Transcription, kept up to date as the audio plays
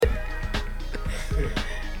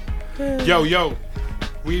Yo,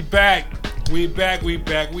 we back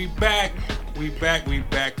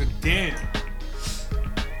again.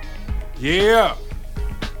 Yeah.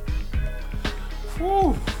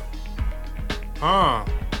 Whew.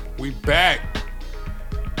 We back.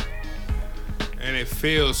 And it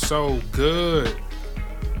feels so good.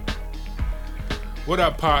 What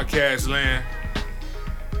up, podcast land?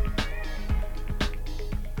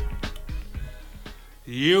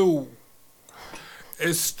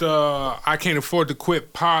 It's the I Can't Afford to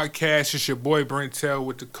Quit podcast. It's your boy Brentel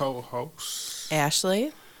with the co-host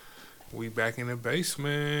Ashley. We back in the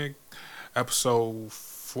basement. Episode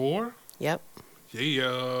 4. Yep.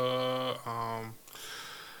 Yeah.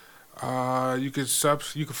 You can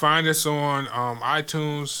find us on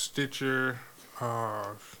iTunes, Stitcher,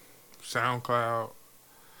 SoundCloud.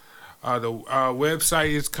 The website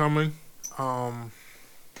is coming.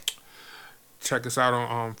 Check us out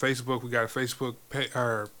on Facebook. We got a Facebook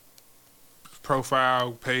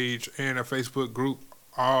profile page and a Facebook group,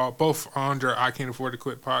 both under I Can't Afford to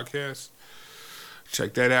Quit podcast.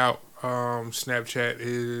 Check that out. Snapchat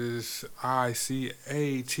is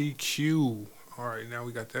ICATQ. All right, now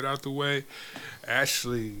we got that out the way.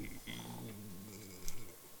 Ashley,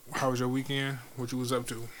 how was your weekend? What you was up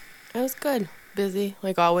to? It was good. Busy,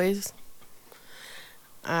 like always.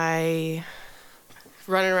 I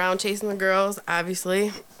running around chasing the girls,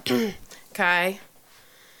 obviously. Kai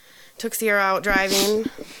took Sierra out driving.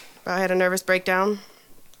 I had a nervous breakdown.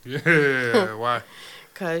 Yeah, why?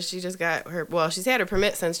 Because she just got her, well, she's had her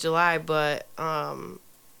permit since July, but I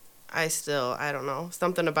don't know.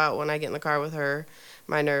 Something about when I get in the car with her,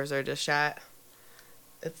 my nerves are just shot.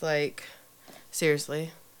 It's like,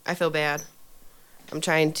 seriously, I feel bad. I'm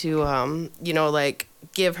trying to,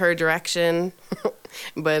 give her direction,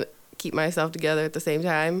 but keep myself together at the same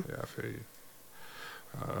time. Yeah, I feel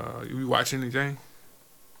you. You watch anything?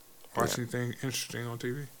 Watch anything interesting on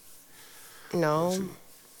TV? No.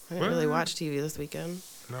 I didn't really watch TV this weekend.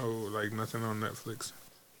 No, like nothing on Netflix?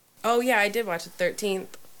 Oh, yeah, I did watch the 13th.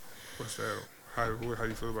 What's that? How do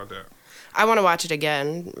you feel about that? I want to watch it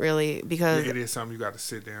again, really, because it is something you got to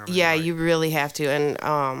sit down. Yeah, you really have to. And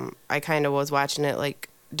I kind of was watching it like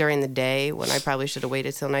during the day when I probably should have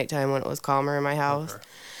waited till nighttime when it was calmer in my house. Okay.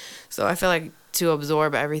 So I feel like to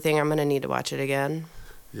absorb everything, I'm going to need to watch it again.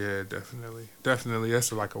 Yeah, definitely. Definitely.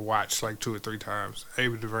 That's like a watch like 2 or 3 times.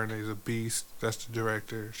 Ava DuVernay is a beast. That's the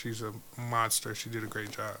director. She's a monster. She did a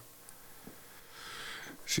great job.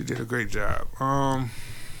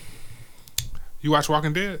 You watch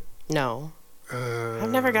Walking Dead? No. I've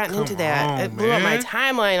never gotten into that. It blew up my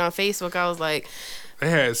timeline on Facebook. I was like... They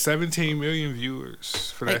had 17 million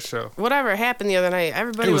viewers for that show. Whatever happened the other night,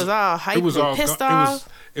 everybody was all hyped and pissed off.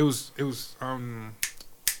 It was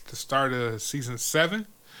the start of season 7.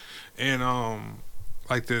 And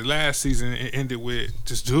like the last season, it ended with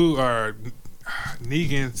this dude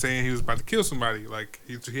Negan saying he was about to kill somebody. Like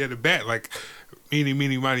he had a bat, like meeny,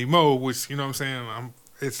 miny, mo, which, you know what I'm saying?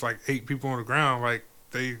 It's like 8 people on the ground, like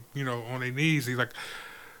they, on their knees. He's like,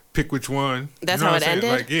 pick which one. That's how it ended?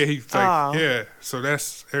 Like, yeah, he's like, yeah. So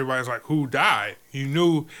that's, everybody's like, who died? You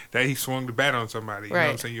knew that he swung the bat on somebody. You know what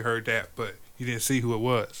I'm saying? You heard that, but you didn't see who it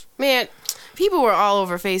was. Man, people were all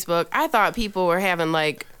over Facebook. I thought people were having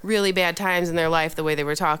like really bad times in their life the way they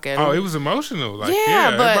were talking. Oh, it was emotional. Like,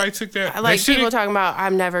 yeah, but everybody took that. Like people talking about,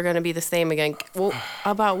 I'm never going to be the same again. Well,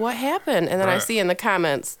 about what happened? And then I see in the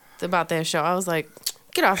comments about that show, I was like,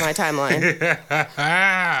 get off my timeline.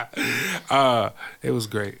 It was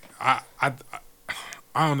great. I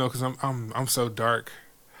don't know, cause I'm so dark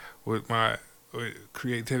with my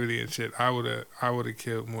creativity and shit. I would have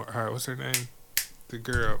killed more. What's her name?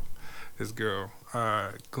 This girl,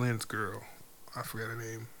 Glenn's girl. I forgot her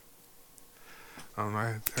name. I don't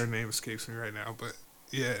know. Her name escapes me right now, but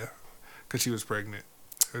yeah, cause she was pregnant.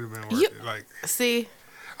 It would have been worth it. Like, see,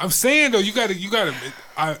 I'm saying though, you gotta.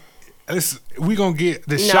 We gonna get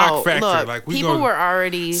the shock factor. Look, like we people were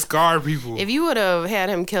already scar people. If you would have had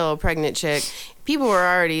him kill a pregnant chick, people were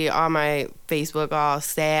already on my Facebook all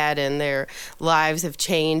sad and their lives have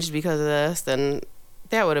changed because of this, and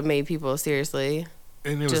that would have made people seriously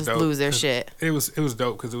just lose their shit. It was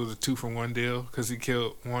dope because it was a 2-for-1 deal because he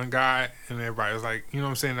killed one guy and everybody was like, you know what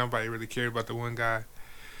I'm saying? Nobody really cared about the one guy.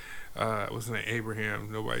 What's his name?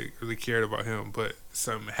 Abraham. Nobody really cared about him, but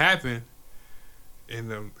something happened. In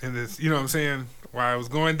this, you know what I'm saying? While I was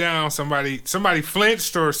going down, somebody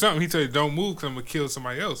flinched or something. He told you, "Don't move, cause I'm gonna kill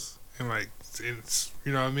somebody else." And like, it's,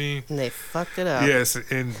 you know what I mean? And they fucked it up. Yes,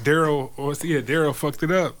 and Daryl fucked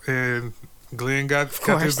it up, and Glenn got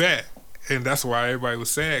his bat, and that's why everybody was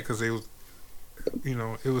sad because they was,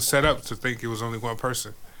 it was set up to think it was only one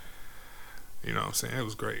person. You know what I'm saying? It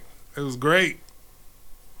was great. It was great.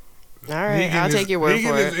 All right, I'll take your word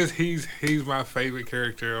for it. He's my favorite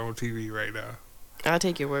character on TV right now. I'll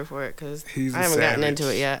take your word for it because He's I haven't gotten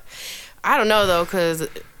into it yet. I don't know though, because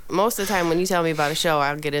most of the time when you tell me about a show,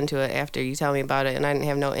 I'll get into it after you tell me about it, and I didn't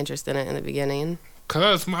have no interest in it in the beginning.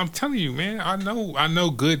 Cause I'm telling you, man, I know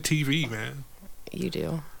good TV, man. You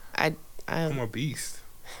do. I'm a beast.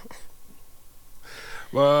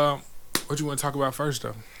 Well, what you want to talk about first,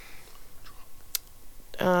 though?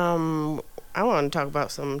 I want to talk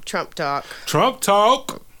about some Trump talk. Trump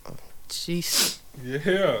talk. Jeez.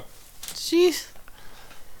 Yeah. Jeez.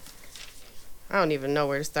 I don't even know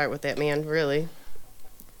where to start with that man, really.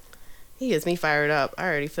 He gets me fired up. I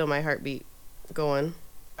already feel my heartbeat going.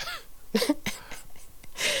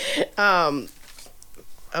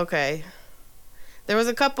 Okay. There was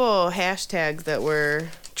a couple hashtags that were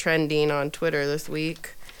trending on Twitter this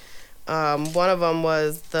week. One of them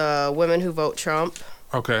was the women who vote Trump.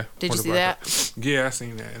 Okay. Did you see that? Yeah, I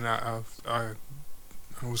seen that, and I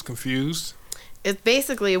was confused. It's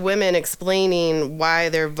basically women explaining why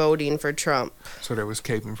they're voting for Trump. So they was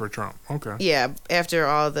caping for Trump. Okay. Yeah, after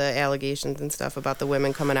all the allegations and stuff about the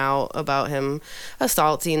women coming out about him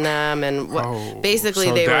assaulting them and what basically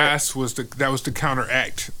so they that was to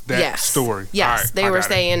counteract that story. Yes, right, they were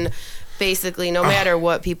saying basically no matter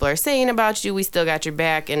what people are saying about you, we still got your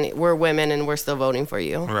back and we're women and we're still voting for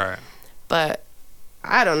you. Right. But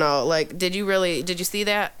I don't know. Like, did you see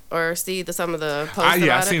that or see some of the posts about it?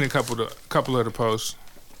 Yeah, I seen a couple of the posts,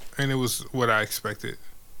 and it was what I expected.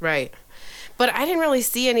 Right, but I didn't really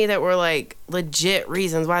see any that were like legit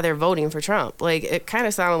reasons why they're voting for Trump. Like, it kind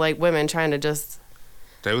of sounded like women trying to just.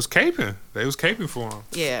 They was caping. They was caping for him.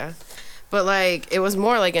 Yeah, but like it was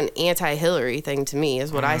more like an anti-Hillary thing to me,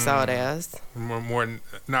 is what I saw it as. More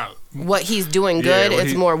not. What he's doing good.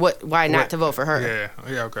 It's more why not to vote for her. Yeah.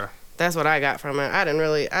 Yeah. Okay. That's what I got from it. I don't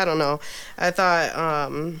know. I thought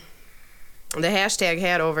the hashtag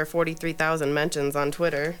had over 43,000 mentions on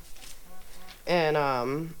Twitter.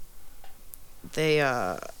 And they,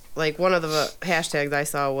 like one of the hashtags I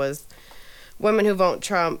saw was, women who vote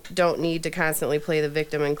Trump don't need to constantly play the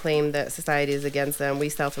victim and claim that society is against them. We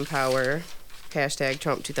self-empower. Hashtag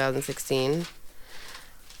Trump 2016.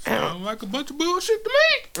 Sound like a bunch of bullshit to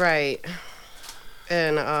me. Right.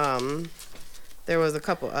 And, there was a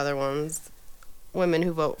couple other ones. Women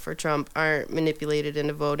who vote for Trump aren't manipulated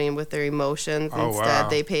into voting with their emotions. Instead,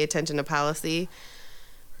 they pay attention to policy.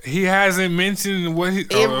 He hasn't mentioned what he...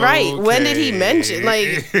 Right. Okay. When did he mention?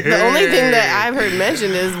 Like, the only thing that I've heard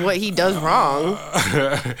mentioned is what he does wrong.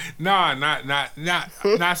 No,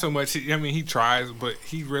 not so much. I mean, he tries, but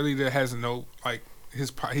he really has no, like,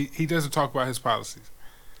 he doesn't talk about his policies.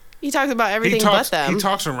 He talks about everything but them. He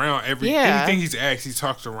talks around anything he's asked, he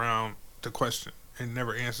talks around the question and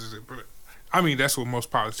never answers it. But I mean, that's what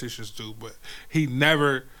most politicians do, but he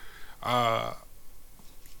never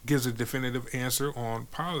gives a definitive answer on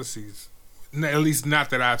policies. At least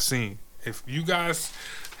not that I've seen. If you guys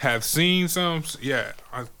have seen some,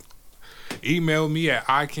 email me at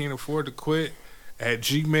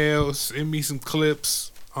ican'taffordtoquit@gmail. Send me some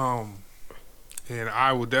clips, and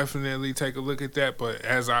I will definitely take a look at that. But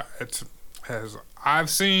as I've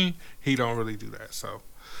seen, he don't really do that. So.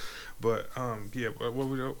 But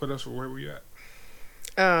what else? Where were you at?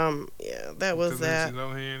 That was that. Lindsay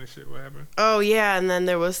Lohan and shit. What happened? Oh yeah, and then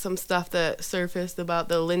there was some stuff that surfaced about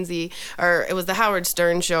the it was the Howard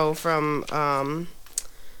Stern show from a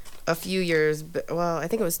few years. Well, I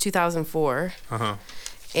think it was 2004. Did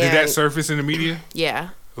that surface in the media? Yeah.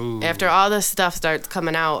 Ooh. After all this stuff starts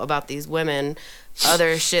coming out about these women,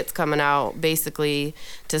 other shit's coming out basically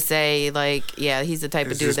to say like, yeah, he's the type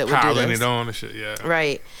of dude that would do this. Piling it on and shit. Yeah.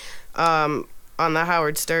 Right. On the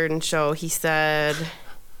Howard Stern show, he said,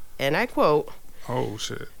 and I quote, "Oh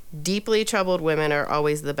shit! Deeply troubled women are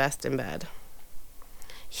always the best in bed."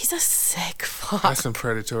 He's a sick fuck. That's some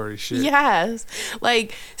predatory shit. Yes,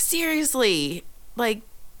 like seriously, like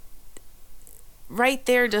right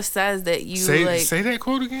there just says that you say that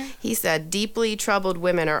quote again. He said, "Deeply troubled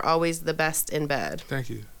women are always the best in bed." Thank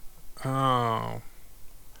you. Oh,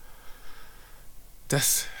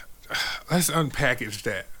 let's unpackage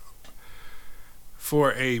that.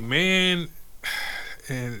 For a man,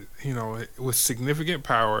 and with significant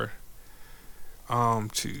power,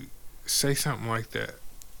 to say something like that,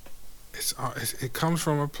 it comes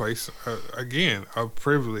from a place again of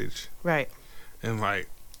privilege, right? And like,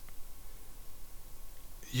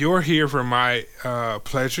 you're here for my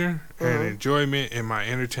pleasure and enjoyment and my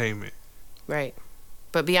entertainment, right?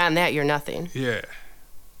 But beyond that, you're nothing. Yeah,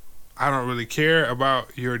 I don't really care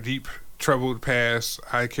about your deep troubled past.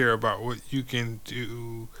 I care about what you can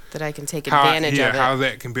do. That I can take advantage of it. How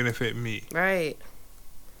that can benefit me. Right.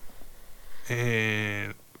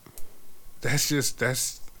 And that's just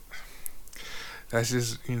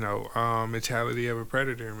mentality of a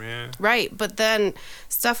predator, man. Right, but then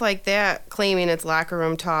stuff like that, claiming it's locker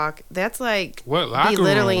room talk, that's like what locker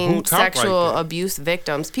belittling room? Who talk sexual like that? abuse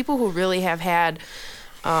victims, people who really have had,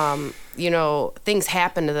 things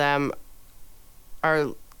happen to them.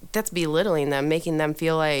 That's belittling them, making them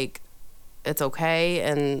feel like it's okay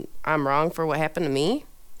and I'm wrong for what happened to me.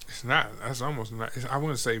 It's not. That's almost not. I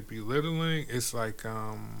wouldn't say belittling. It's like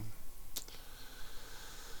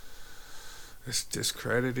it's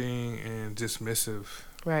discrediting and dismissive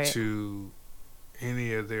Right. to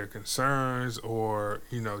any of their concerns or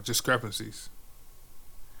discrepancies.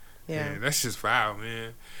 Yeah. And that's just vile,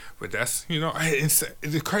 man. But that's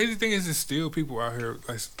the crazy thing is, there's still people out here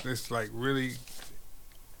that's like really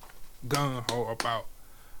gung ho about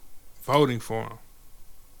voting for him.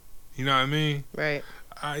 You know what I mean? Right.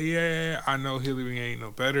 I know Hillary ain't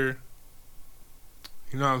no better.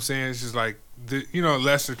 You know what I'm saying? It's just like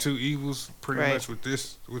lesser two evils, pretty Right. much with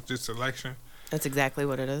this election. That's exactly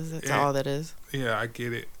what it is. That's Yeah. all that is. Yeah, I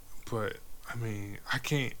get it, but I mean, I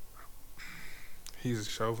can't. He's a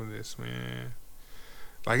chauvinist, man.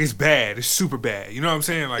 Like, it's bad. It's super bad. You know what I'm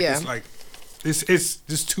saying? Like, Yeah. it's like it's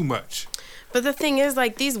just too much. But the thing is,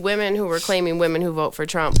 like, these women who were claiming women who vote for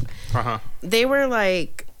Trump, they were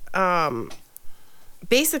like,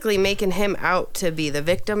 basically making him out to be the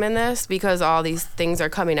victim in this because all these things are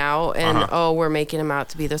coming out and we're making him out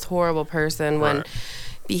to be this horrible person when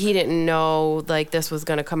he didn't know like this was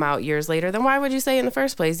going to come out years later. Then why would you say it in the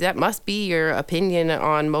first place? That must be your opinion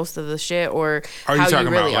on most of the shit or are how you talking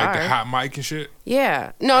you really about like are. the hot mic and shit?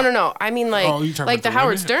 Yeah. No. I mean like you talking about the the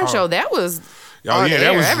Howard women? Stern show, that was Oh yeah,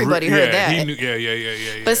 that was everybody heard that. He knew,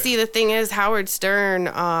 yeah. But see, the thing is, Howard Stern,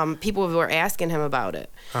 people were asking him about it,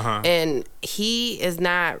 and he is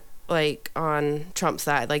not like on Trump's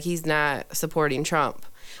side. Like he's not supporting Trump,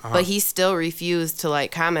 but he still refused to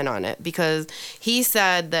like comment on it because he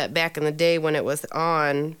said that back in the day when it was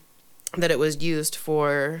on, that it was used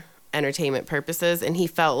for entertainment purposes, and he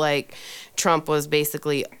felt like Trump was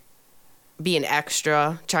basically being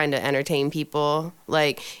extra, trying to entertain people,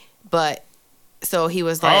 but. So he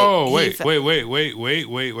was like, oh wait.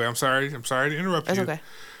 I'm sorry to interrupt That's you. okay.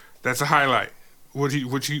 That's a highlight. What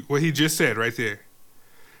he just said right there,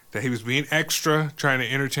 that he was being extra, trying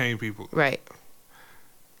to entertain people. Right.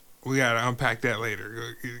 We gotta unpack that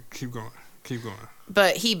later. Keep going.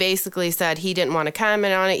 But he basically said he didn't want to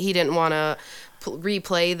comment on it. He didn't want to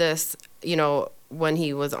replay this, when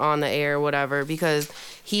he was on the air or whatever, because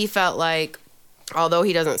he felt like, although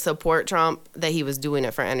he doesn't support Trump, that he was doing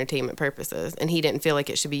it for entertainment purposes, and he didn't feel like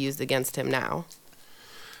it should be used against him now.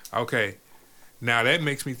 Okay. Now that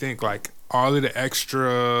makes me think like all of the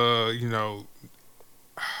extra,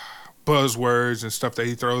 buzzwords and stuff that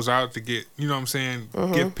he throws out to get,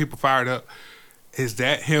 get people fired up. Is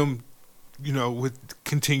that him, with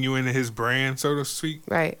continuing his brand, so to speak?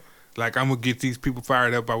 Right. Like, I'm going to get these people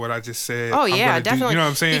fired up by what I just said. Oh, yeah, definitely. You know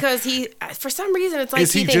what I'm saying? Because he, for some reason, it's like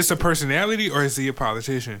is he just a personality or is he a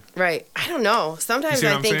politician? Right. I don't know. Sometimes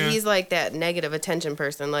I think saying? he's like that negative attention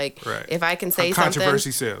person. Like, right. if I can say something.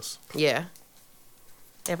 Controversy sells. Yeah.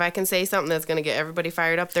 If I can say something that's going to get everybody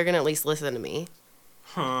fired up, they're going to at least listen to me.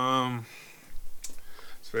 It's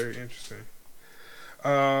very interesting.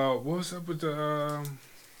 What's up with the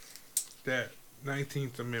that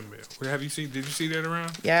 19th Amendment? Did you see that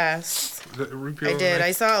around? Yes. The repeal I did.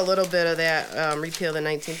 I saw a little bit of that, repeal the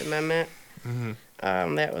 19th Amendment.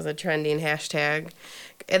 Mm-hmm. That was a trending hashtag.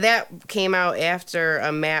 And that came out after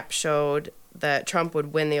a map showed that Trump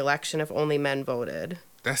would win the election if only men voted.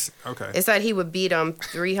 That's okay. It said he would beat him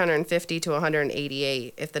 350 to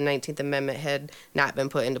 188 if the 19th Amendment had not been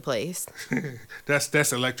put into place.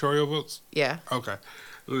 That's electoral votes? Yeah. Okay.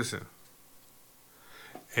 Listen.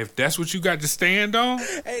 If that's what you got to stand on,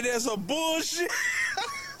 hey, that's some bullshit.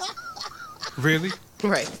 Really?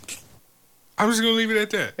 Right. I'm just gonna leave it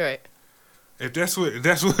at that. Right. If that's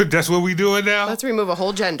what we doing now. Let's remove a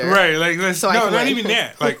whole gender. Right. Like not win. even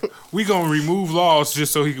that. Like we gonna remove laws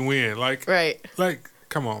just so he can win. Like Right. Like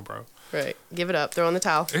come on, bro. Right. Give it up. Throw in the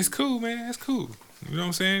towel. It's cool, man. It's cool. You know what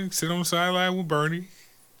I'm saying? Sit on the sideline with Bernie.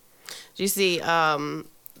 Did you see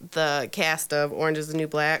the cast of Orange is the New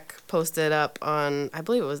Black posted up on, I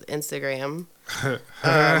believe it was Instagram.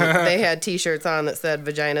 They had T-shirts on that said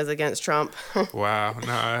 "Vaginas Against Trump." Wow,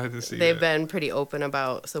 no, I didn't see. They've that. been pretty open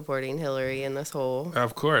about supporting Hillary in this whole.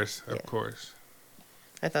 Of course.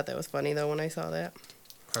 I thought that was funny though when I saw that.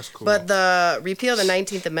 That's cool. But the repeal of the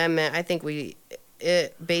 19th Amendment, I think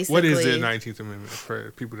it basically. What is the 19th Amendment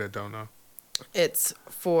for people that don't know? It's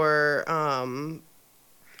for I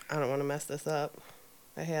don't want to mess this up.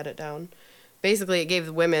 I had it down. Basically, it gave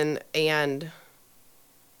women and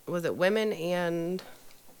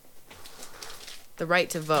the right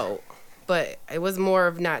to vote, but it was more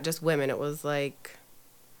of not just women. It was like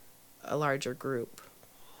a larger group.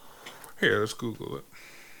 Here, let's Google it.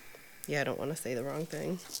 Yeah, I don't want to say the wrong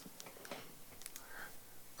thing.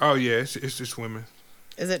 Oh yeah, it's just women.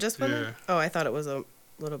 Is it just women? Yeah. Oh, I thought it was a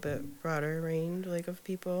little bit broader range, like, of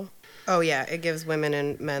people. Oh yeah, it gives women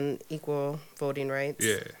and men equal voting rights.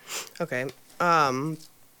 Yeah. Okay.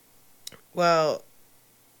 Well,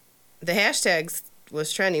 the hashtags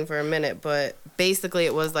was trending for a minute, but basically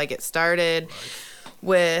it was like it started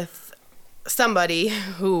with somebody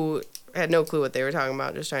who had no clue what they were talking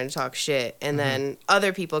about, just trying to talk shit. And then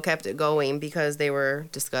other people kept it going because they were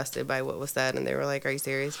disgusted by what was said, and they were like, "Are you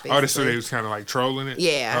serious?" Basically. Oh, so they was kind of like trolling it?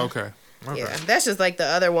 Yeah. Okay. Yeah, that's just like the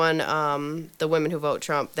other one, the women who vote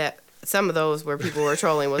Trump. That some of those where people were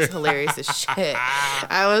trolling was hilarious as shit.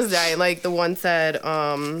 I was dying. Like the one said,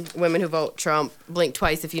 "Women who vote Trump, blink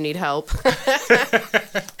twice if you need help."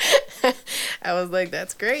 I was like,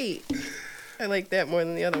 that's great. I like that more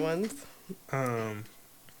than the other ones.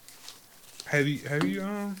 Have you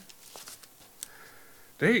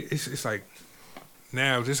it's like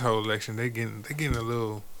now this whole election they getting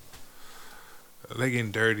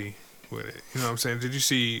dirty with it. You know what I'm saying? Did you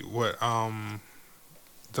see what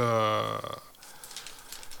the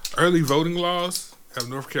early voting laws of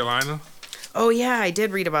North Carolina? Oh yeah, I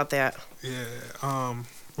did read about that. Yeah. Well,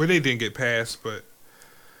 they didn't get passed, but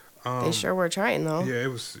They sure were trying though. yeah, it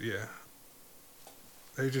was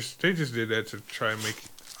They just did that to try and make it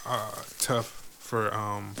tough for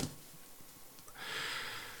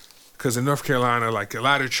because in North Carolina, like a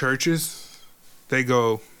lot of churches, they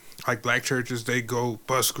go like black churches, they go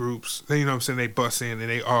bus groups. They, you know what I'm saying? They bus in and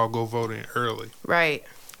they all go vote in early. Right.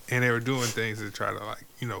 And they were doing things to try to like,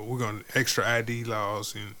 you know, we're going to extra ID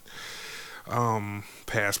laws and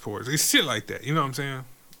passports. It's shit like that. You know what I'm saying?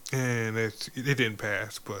 And it didn't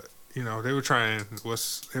pass, but you know they were trying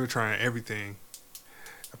everything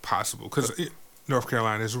possible because North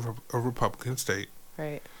Carolina is a Republican state,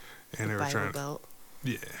 right? And they were Bible trying, Belt.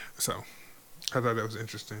 yeah. So I thought that was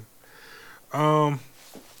interesting.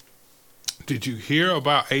 Did you hear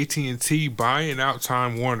about AT&T buying out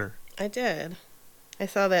Time Warner? I did. I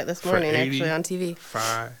saw that this morning actually on TV.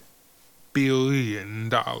 $5 billion.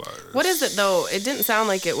 What is it though? It didn't sound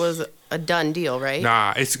like it was a done deal, right?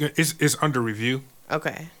 Nah, it's under review.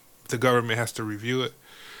 Okay. The government has to review it.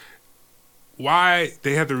 Why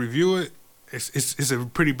they have to review it? It's a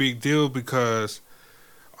pretty big deal because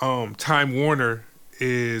Time Warner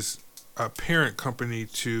is a parent company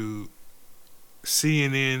to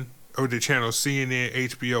CNN or the channel CNN,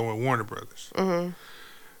 HBO, and Warner Brothers. Mm-hmm.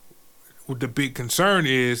 Well, the big concern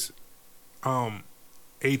is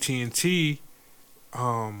AT&T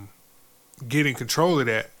getting control of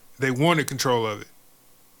that. They wanted control of it.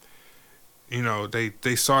 You know,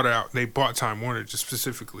 they sought out. They bought Time Warner just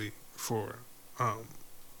specifically for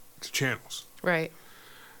the channels. Right.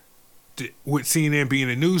 With CNN being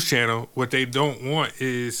a news channel, what they don't want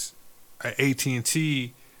is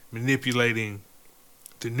AT&T manipulating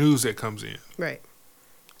the news that comes in. Right.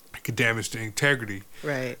 It could damage the integrity.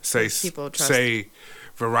 Right. Say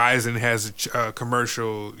Verizon has a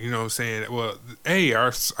commercial, you know what I'm saying? Well, hey,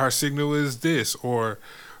 our signal is this, or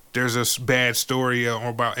there's a bad story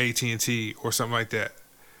about AT&T or something like that.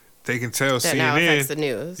 They can tell that CNN. Now affects the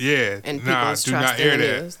news. Yeah. And nah, people's do trust not in air the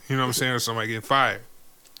that. news. You know what I'm saying? Or somebody getting fired.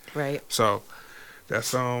 Right. So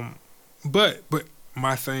that's but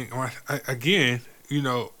my thing again, you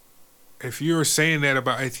know, if you're saying that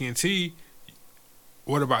about AT&T,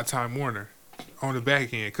 what about Time Warner on the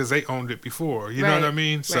back end? Because they owned it before. You know what I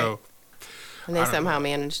mean? Right. So and they somehow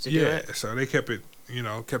managed to do it. Yeah. So they kept it. You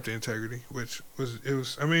know, kept the integrity, which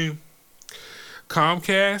was. I mean,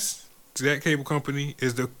 Comcast, that cable company,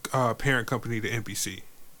 is the parent company to NBC.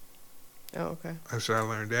 Oh, okay. So I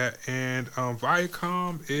learned that. And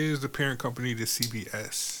Viacom is the parent company to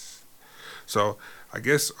CBS. So I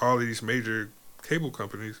guess all of these major cable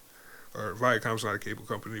companies, or Viacom's not a cable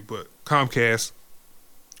company, but Comcast,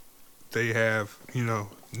 they have, you know,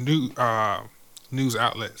 news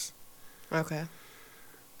outlets. Okay.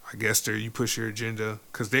 I guess you push your agenda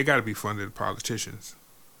because they got to be funded politicians,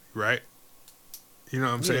 right? You know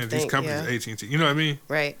what I'm saying? These companies, yeah. AT&T, you know what I mean?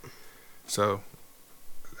 Right. So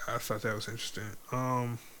I thought that was interesting.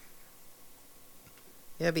 Yeah,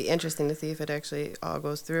 it'd be interesting to see if it actually all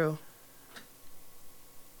goes through.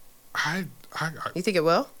 I you think it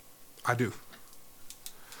will? I do.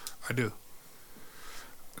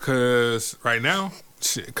 Because right now,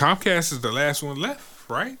 Comcast is the last one left,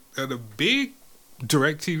 right? The big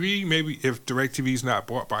DirecTV, maybe if DirecTV's not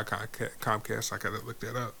bought by Comcast, I gotta look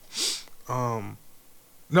that up.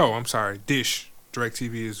 No, I'm sorry, Dish.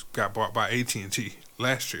 DirecTV got bought by AT&T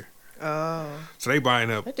last year. Oh. So they buying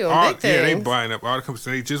up. They're doing big things. Yeah, they buying up all the companies.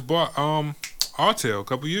 They just bought Alltel a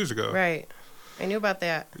couple years ago. Right. I knew about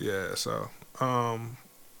that. Yeah, so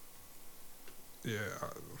yeah,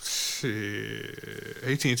 shit.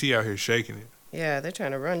 AT&T out here shaking it. Yeah, they're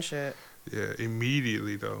trying to run shit. Yeah,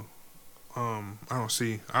 immediately though. I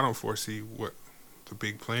don't foresee what the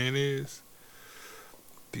big plan is,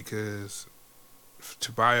 because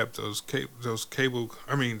to buy up to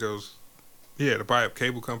buy up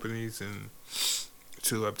cable companies and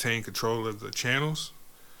to obtain control of the channels.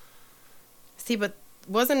 See, but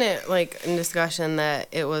wasn't it like in discussion that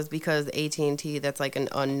it was because AT&T, that's like an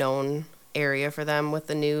unknown area for them with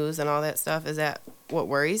the news and all that stuff? Is that what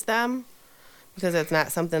worries them? Because it's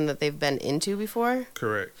not something that they've been into before?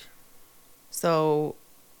 Correct. So,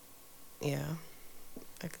 yeah,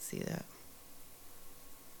 I could see that.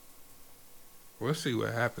 We'll see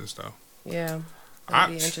what happens though. Yeah,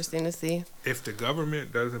 that'd be interesting to see. If the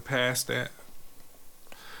government doesn't pass that,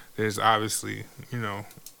 there's obviously,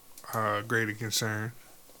 greater concern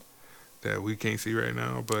that we can't see right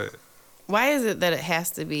now. But why is it that it has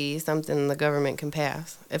to be something the government can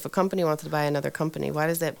pass? If a company wants to buy another company, why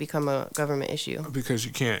does that become a government issue? Because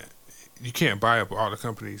you can't buy up all the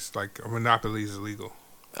companies. Like, a monopoly is illegal.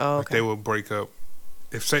 Oh, okay. Like, they will break up.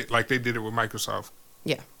 Like they did it with Microsoft.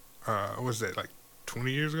 Yeah. What was that, like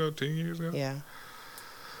 20 years ago, 10 years ago? Yeah.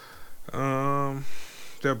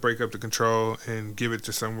 They'll break up the control and give it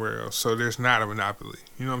to somewhere else. So there's not a monopoly.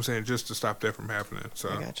 You know what I'm saying? Just to stop that from happening. So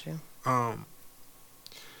I got you.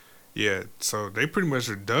 Yeah, so they pretty much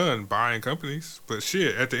are done buying companies. But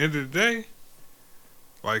shit, at the end of the day,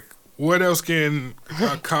 like, what else can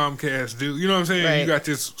Comcast do? You know what I'm saying? Right. You got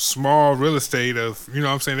this small real estate of, you know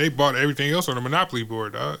what I'm saying? They bought everything else on the monopoly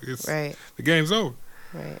board, dog. Right. The game's over.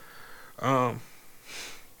 Right.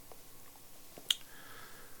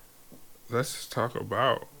 Let's talk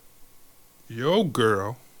about your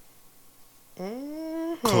girl,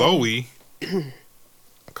 Mm-hmm. Khloe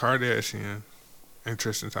Kardashian, and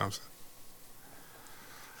Tristan Thompson.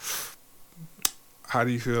 How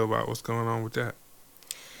do you feel about what's going on with that?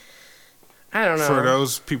 I don't know. For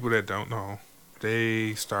those people that don't know,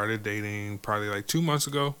 they started dating probably like 2 months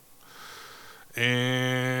ago,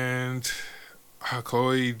 and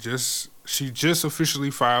Khloe just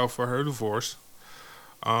officially filed for her divorce.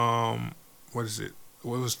 What is it?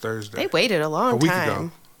 What was Thursday? They waited a long week time.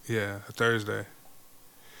 ago. Yeah, Thursday.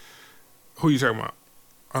 Who you talking about?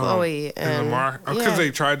 Khloe and Lamar, because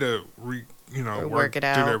they tried to work it through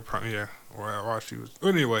out. their while she was.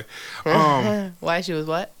 Anyway, why she was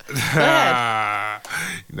what? you're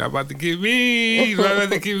not about to get me. You're not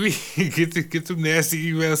about to get me. Get some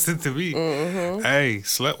nasty emails sent to me. Mm-hmm. Hey,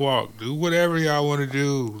 slut walk. Do whatever y'all want to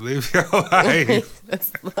do. Live your life.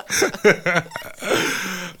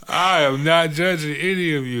 I am not judging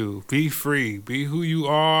any of you. Be free. Be who you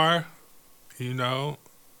are.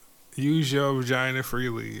 Use your vagina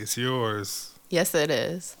freely. It's yours. Yes, it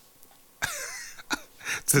is.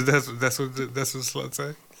 So that's what sluts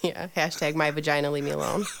say. Yeah. Hashtag my vagina. Leave me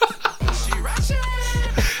alone.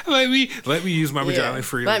 Let me use my vagina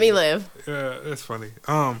freely. Let me live. Yeah, that's funny.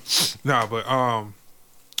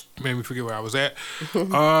 Made me forget where I was at.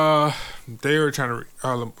 They were trying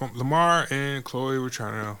to Lamar and Khloe were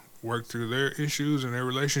trying to work through their issues in their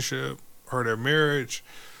relationship or their marriage.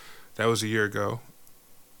 That was a year ago.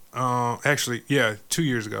 Actually, yeah, 2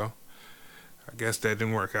 years ago. I guess that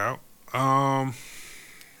didn't work out.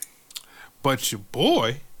 But your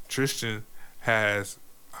boy Tristan has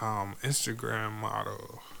Instagram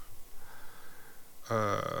model.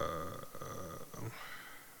 I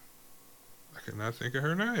cannot think of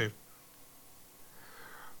her name.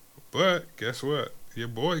 But guess what? Your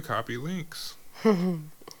boy copy links.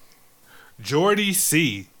 Jordy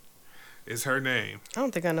C is her name. I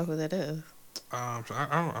don't think I know who that is. So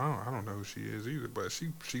I don't know who she is either, but she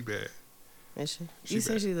bad. Is she? She You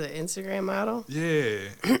say bad. she's an Instagram model? Yeah,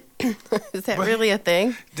 Is that really a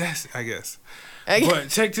thing? that's I guess. I- But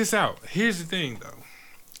check this out. Here's the thing, though.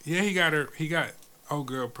 Yeah, he got old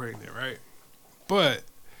girl pregnant, right? But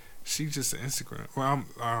she's just an Instagram. Well,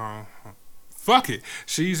 fuck it.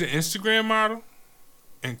 She's an Instagram model,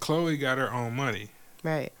 and Khloe got her own money.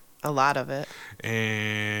 Right. A lot of it.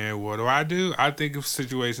 And what do? I think of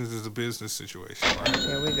situations as a business situation. Right?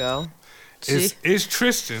 Here we go. Is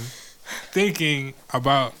Tristan thinking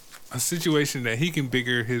about a situation that he can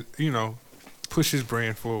push his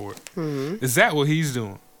brand forward? Mm-hmm. Is that what he's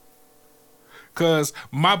doing? Cause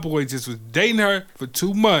my boy just was dating her for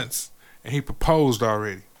 2 months and he proposed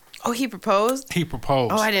already. Oh, he proposed? He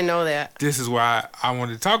proposed. Oh, I didn't know that. This is why I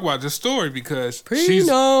wanted to talk about this story because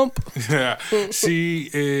Prenup. she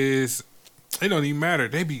is. It don't even matter.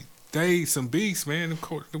 They some beasts, man. Them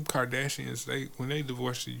Kardashians. When they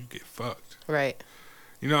divorce you get fucked. Right.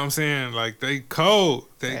 You know what I'm saying? Like they cold.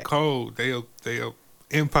 They Right. cold. They a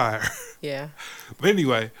empire. Yeah. But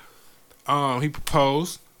anyway, he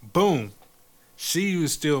proposed. Boom. She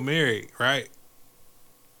was still married, right?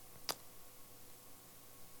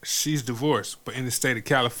 She's divorced, but in the state of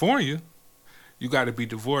California, you got to be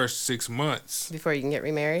divorced 6 months Before you can get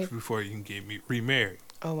remarried? before you can get remarried.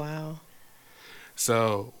 Oh, wow.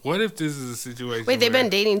 So what if this is a situation? Wait, they've where- been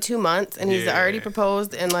dating 2 months and he's Yeah. already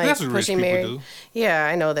proposed and like That's what rich pushing people marriage? do. Yeah,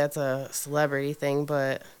 I know that's a celebrity thing,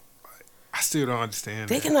 but I still don't understand.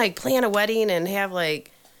 they that. can like plan a wedding and have like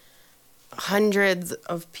hundreds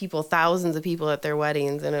of people, thousands of people at their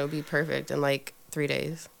weddings, and it would be perfect in like 3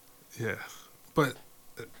 days. Yeah, but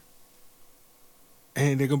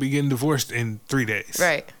and they're gonna be getting divorced in 3 days.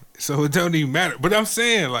 Right. So it don't even matter. But I'm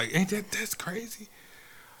saying, like, ain't that's crazy?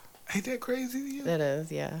 Ain't that crazy to you? That is,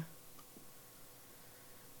 yeah.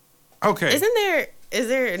 Okay. Is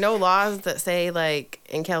there no laws that say like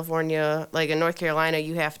in California, like in North Carolina,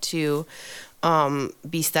 you have to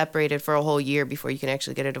be separated for a whole year before you can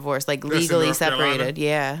actually get a divorce, like That's in legally North Carolina? separated?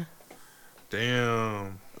 Yeah.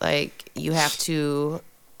 Damn. Like you have to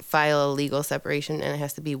file a legal separation and it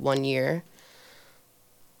has to be 1 year.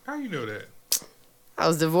 How you know that? I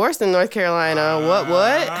was divorced in North Carolina. What?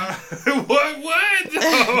 What?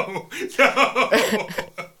 No. No.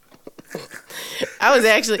 I was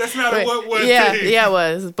actually. That's not a what Yeah, thing. yeah, it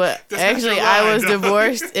was. But That's not actually, your I line, was dog.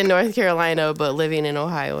 divorced in North Carolina, but living in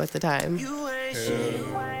Ohio at the time.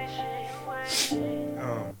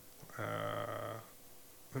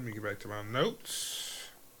 Let me get back to my notes.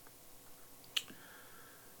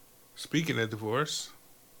 Speaking of divorce,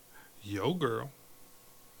 yo girl,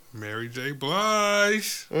 Mary J.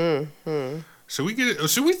 Blige. Mm-hmm. Should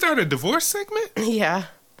we start a divorce segment? Yeah,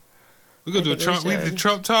 We're gonna do a think we Trump. We should. do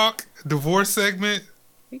Trump talk divorce segment.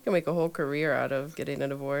 you can make a whole career out of getting a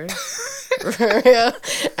divorce. For real.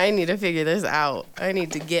 I need to figure this out. I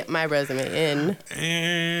need to get my resume in.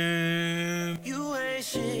 And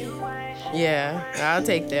Yeah, I'll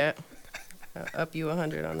take that. I'll up you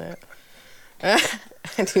 100 on that. I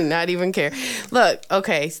do not even care. Look,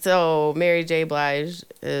 okay, so Mary J. Blige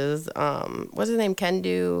is what's his name?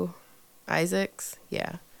 Kendu Isaacs?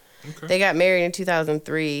 Yeah. okay. They got married in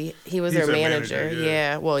 2003. He was He's their their manager. manager, yeah.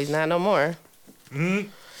 Yeah. Well, he's not no more. Mhm.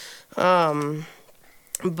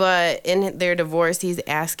 But in their divorce, he's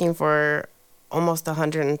asking for almost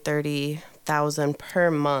 $130,000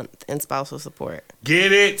 per month in spousal support.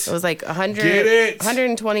 Get it? It was like Get it?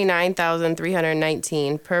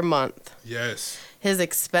 $129,319 per month. Yes. His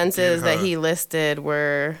expenses Get that her. he listed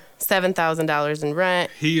were $7,000 in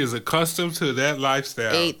rent, He is accustomed to that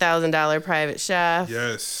lifestyle. $8,000 private chef,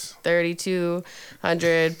 Yes.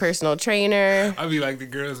 $3,200 personal trainer. I be like the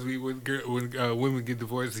girls when women get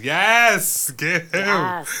divorced. Yes, get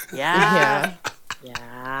him. Yeah.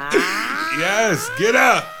 Yes, get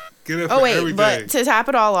up. Get up. Oh for wait, everything. but to top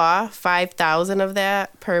it all off, $5,000 of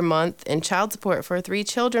that per month in child support for 3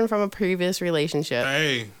 children from a previous relationship.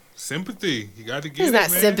 Hey, sympathy. You got to get It's it,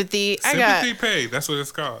 not man. sympathy. I Sympathy got pay. That's what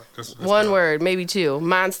it's called. That's what it's one called. word, maybe 2.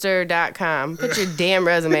 Monster.com. Put your damn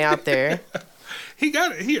resume out there. He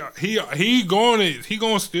got it. He going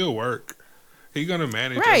to still work. He gonna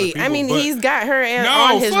manage. other Right. people, I mean, but- he's got her No,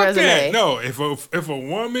 on his fuck resume. that. No, if a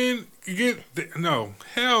woman no,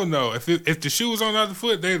 hell no. If the shoe was on the other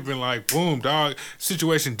foot, they'd have been like, boom, dog,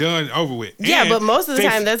 situation done, over with. Yeah, And but most of the they-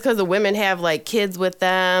 time that's because the women have like kids with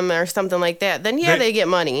them or something like that. Then yeah, They- they get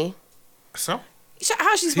money. So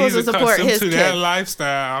How's she supposed to he's support accustomed his to kid? that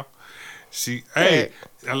lifestyle. Hey,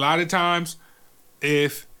 a lot of times,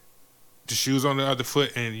 if the shoe's on the other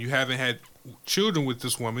foot and you haven't had children with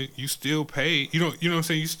this woman, you still pay. You know what I'm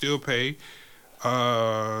saying? You still pay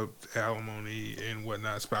alimony and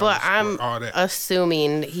whatnot, spousal But support, I'm all that.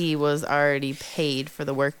 assuming he was already paid for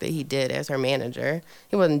the work that he did as her manager.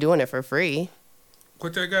 He wasn't doing it for free.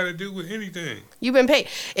 What that got to do with anything? You've been paid.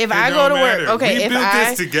 If It I go don't to work, matter. okay. We if built I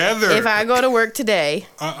this together. if I go to work today,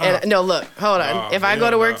 and no, look, hold on. Oh, if I go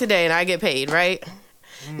hell to work no. today and I get paid, right?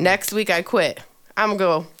 Next week I quit. I'm gonna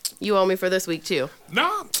go. You owe me for this week too.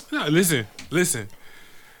 No, listen.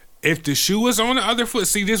 If the shoe was on the other foot,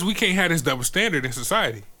 see this, we can't have this double standard in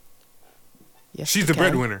society. Yes, She's you the can.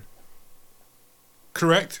 breadwinner.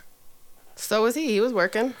 Correct? So was he. He was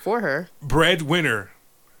working for her. Breadwinner.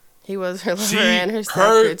 He was her lover She, and her her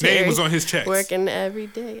secretary. name was on his checks. Working every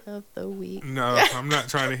day of the week. No, I'm not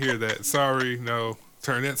trying to hear that. Sorry, no.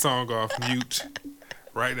 Turn that song off. Mute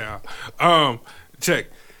right now. Check.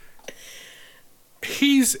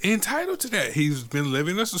 He's entitled to that. He's been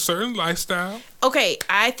living a certain lifestyle. Okay,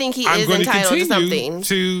 I think he I'm is going to entitled to continue something.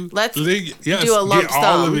 to Let's yes, do a lump get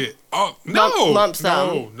all sum. of it. Oh no, Lump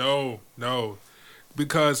sum. no,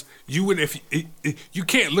 because you would if you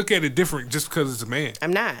can't look at it different just because it's a man.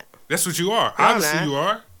 I'm not. That's what you are. No, I'm Obviously, not. you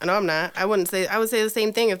are. No, I'm not. I would say the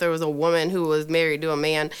same thing if there was a woman who was married to a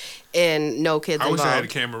man and no kids I wish I had a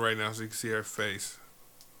involved. camera right now so you can see her face.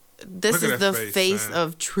 This Look at is the that face man.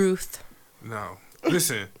 of truth. No,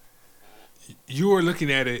 listen. You are looking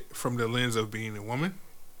at it from the lens of being a woman,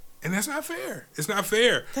 and that's not fair. It's not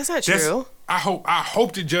fair. That's not true. I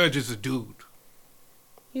hope the judge is a dude.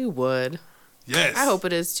 You would. Yes. I hope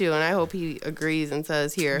it is too, and I hope he agrees and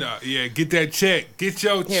says, "Here, No, yeah, get that check. Get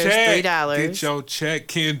your Here's check. $3. Get your check.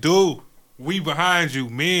 Can do. We behind you,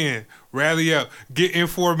 men. Rally up. Get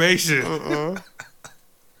information.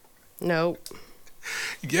 nope."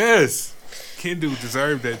 Yes. Can do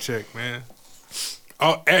deserve that check, man.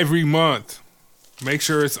 Oh, every month. Make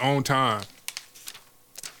sure it's on time.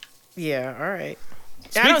 Yeah, all right.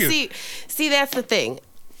 I don't see. That's the thing.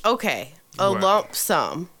 Okay, a What? lump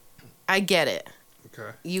sum. I get it.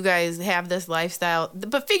 Okay. You guys have this lifestyle,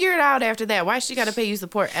 but figure it out after that. Why she got to pay you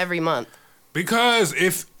support every month? Because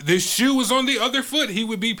if the shoe was on the other foot, he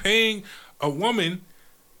would be paying a woman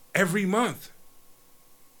every month.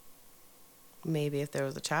 Maybe if there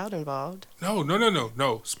was a child involved.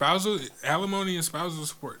 No. Spousal alimony and spousal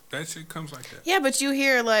support. That shit comes like that. Yeah, but you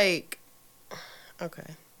hear like, okay,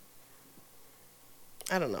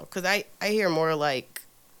 I don't know, because I hear more like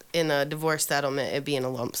in a divorce settlement it being a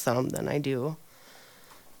lump sum than I do,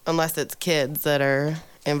 unless it's kids that are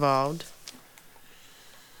involved.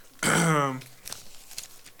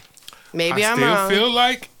 Maybe I'm still wrong. feel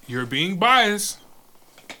like you're being biased.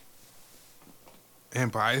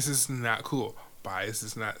 And bias is not cool. Bias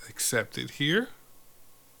is not accepted here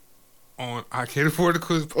on I Can't Afford to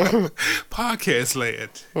Quiz podcast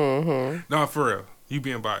land. Mm-hmm. No, for real. You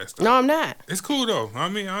being biased. Though. No, I'm not. It's cool, though. I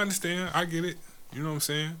mean, I understand. I get it. You know what I'm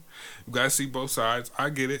saying? You got to see both sides. I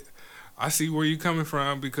get it. I see where you're coming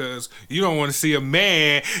from because you don't want to see a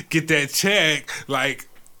man get that check like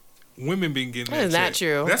women been getting that That is check. not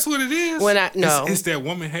true. That's what it is. No. It's that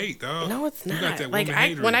woman hate, dog. No, it's You not. got that Like woman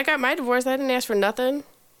hatery. when I got my divorce, I didn't ask for nothing.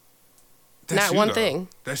 That's not you, one though. thing.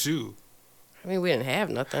 That's you. I mean, we didn't have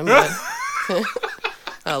nothing, but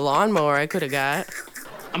a lawnmower I could have got.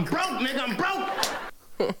 I'm broke, nigga. I'm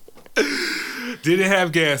broke. Did it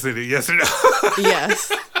have gas in it? Yes or no?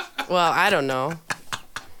 Yes. Well, I don't know.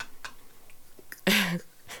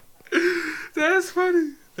 That's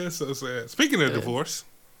funny. That's so sad. Speaking of divorce,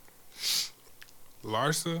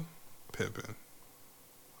 Larsa Pippen.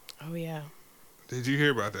 Oh yeah. Did you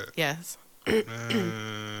hear about that? Yes.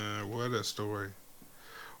 Man, what a story.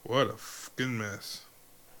 What a fucking mess.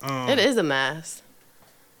 It is a mess.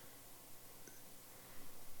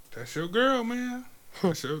 That's your girl, man.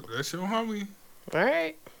 That's your homie. All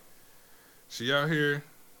right. She out here.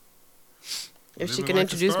 If she living can like a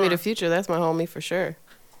introduce me to star. Future, that's my homie for sure.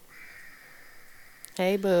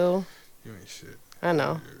 Hey, boo. You ain't shit. I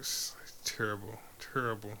know. It's terrible.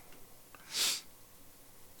 Terrible.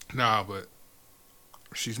 Nah, but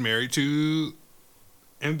she's married to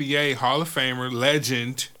NBA Hall of Famer,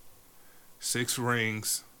 legend, 6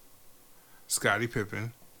 rings, Scottie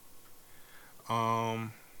Pippen.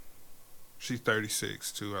 She's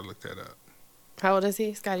 36 too. I looked that up. How old is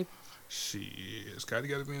he, Scotty? Scottie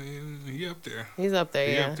got to be he up there. He's up there,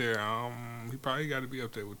 He yeah. up there. He probably got to be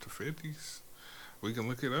up there with the 50s. We can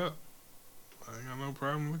look it up. I ain't got no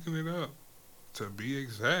problem looking it up. To be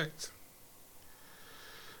exact.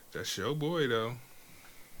 That's your boy, though.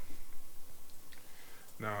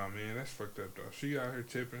 Nah, man, that's fucked up, though. She out here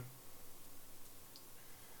tipping.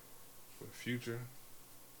 For the Future.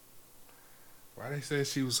 Why they said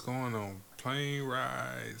she was going on plane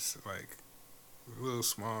rides, like little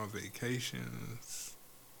small vacations.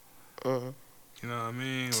 Mm. You know what I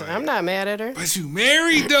mean? So Like, I'm not mad at her. but you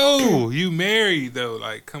married though. You married though.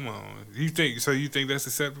 Like, come on. You think that's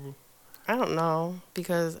acceptable? I don't know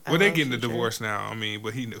because I Well, they love getting the Future. divorce now. I mean,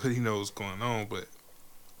 but he knows what's going on. But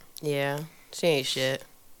Yeah, she ain't shit.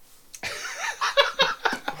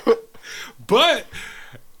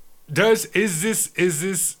 does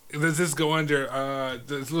this go under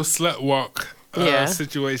this little slut walk Yeah.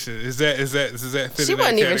 situation? Is that fit She in that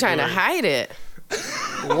wasn't even trying to category? hide it.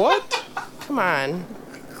 What? Come on.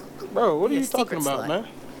 Bro, what are You you talking secret about, slut. man?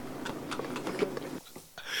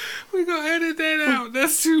 We gonna edit that out.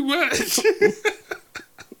 That's too much.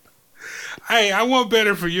 Hey, I want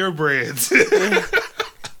better for your brands.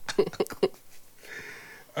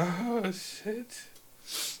 Oh shit.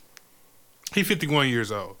 He 51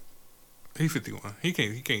 years old. He 51. He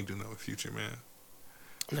can't do nothing with Future, man.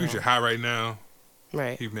 Future No. high right now.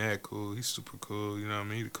 Right. He mad cool. He's super cool. You know what I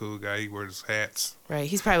mean? He the cool guy. He wears his hats. Right.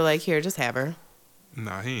 He's probably like, here, just have her.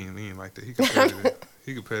 Nah, he ain't like that. He competitive.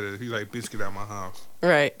 He competitive. He like, bitch, get out my house.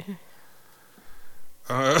 Right.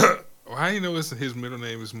 Well, I didn't know his middle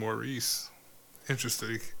name is Maurice.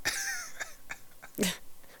 Interesting.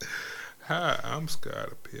 Hi, I'm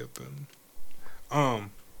Scottie Pippen. But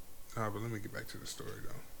let me get back to the story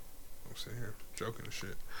though. I'm sitting here joking and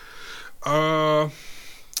shit.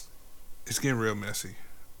 It's getting real messy.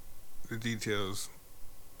 The details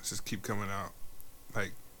just keep coming out.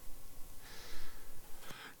 Like,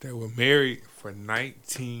 they were married for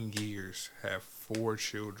 19 years, have 4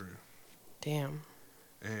 children, Damn.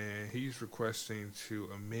 and he's requesting to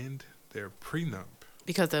amend their prenup.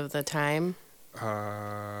 Because of the time.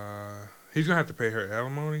 He's gonna have to pay her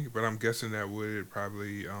alimony, but I'm guessing that would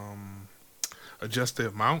probably adjust the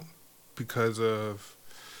amount because of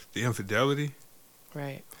the infidelity.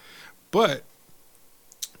 Right. But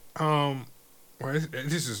well,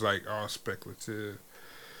 this is like all speculative.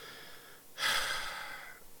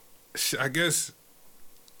 I guess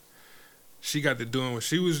she got to doing what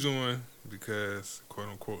she was doing because, quote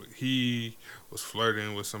unquote, he was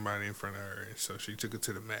flirting with somebody in front of her, and so she took it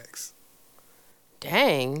to the max.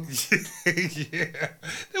 Dang. Yeah.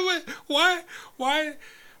 Why?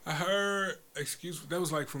 Her excuse, that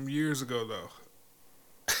was like from years ago, though.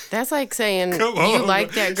 That's like saying Come you on,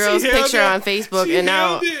 like bro. that girl's She held picture that- on Facebook she and now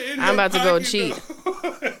held it in I'm her about to go pocket, cheat.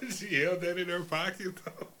 though. She held that in her pocket,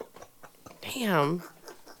 though. Damn.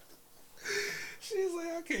 She's like,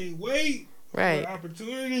 I can't wait for Right. the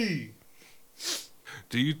opportunity.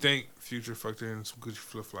 Do you think Future fucked her in some Gucci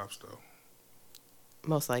flip-flops, though?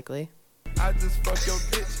 Most likely. I just fuck your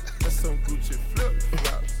bitch. That's some Gucci flip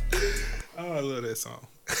flops. Oh, I love that song.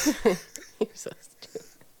 You're so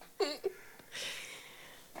stupid.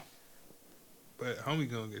 But homie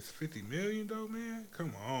gonna get $50 million, though, man.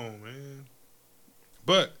 Come on, man.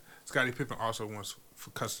 But Scottie Pippen also wants for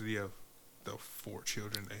custody of the 4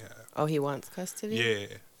 children they have. Oh, he wants custody?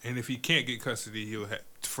 Yeah, and if he can't get custody, he'll have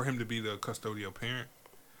for him to be the custodial parent.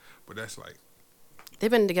 But that's like, They've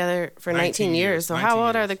been together for 19 years, so 19 how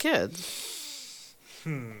old are years. the kids?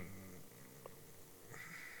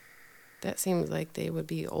 That seems like they would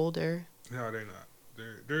be older. no, they're not.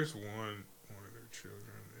 There's one of their children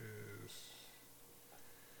is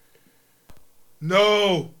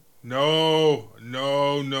no.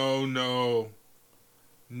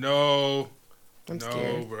 I'm no,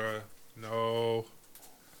 scared. bruh. No.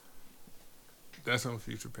 That's on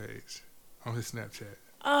Future page. On his Snapchat.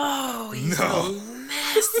 Oh, he's No. so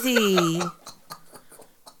messy.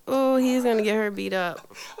 Oh, he's going to get her beat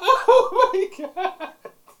up. Oh my god.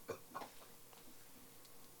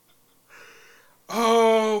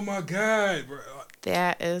 Oh my god, bro.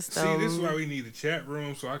 That is See, the... this is why we need a chat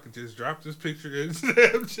room so I can just drop this picture in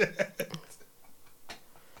Snapchat.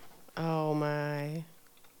 Oh, my.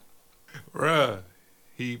 Bruh.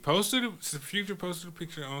 Future posted a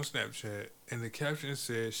picture on Snapchat, and the caption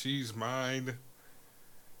said, "She's mine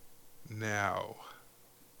now."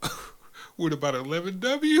 With about 11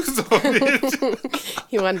 W's on it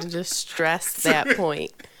He wanted to just stress that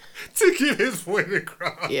point. to get his point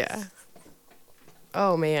across. Yeah.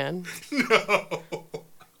 Oh, man. No.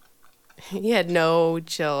 He had no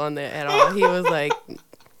chill on that at all. He was like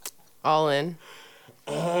all in.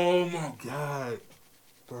 Oh my god,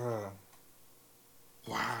 bruh.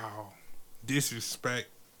 Wow, disrespect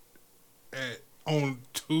on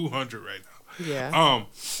 200 right now. Yeah.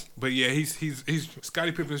 But yeah, he's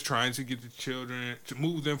Scottie Pippen's trying to get the children to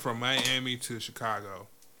move them from Miami to Chicago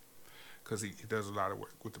because he does a lot of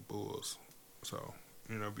work with the Bulls. So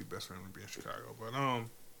it'd be best for him to be in Chicago. But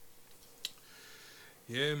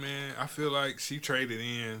yeah, man, I feel like she traded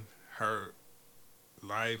in her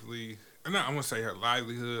I want to say her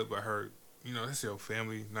livelihood, but her, that's your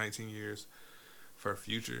family, 19 years for a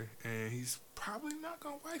Future, and he's probably not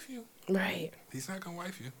gonna wife you. Right. He's not gonna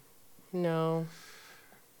wife you. No.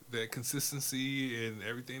 That consistency and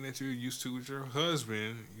everything that you're used to with your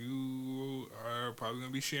husband, you are probably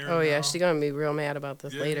gonna be sharing. Oh, yeah. now. She's going to be real mad about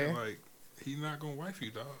this later. Like, he's not gonna wife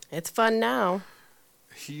you, dog. It's fun now.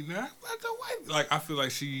 He not about to wife. Like, I feel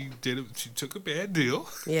like she took a bad deal.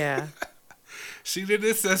 Yeah. She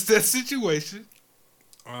didn't assess that situation.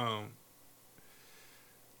 Damn,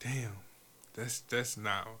 that's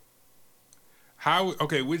now. How?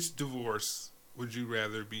 Okay, which divorce would you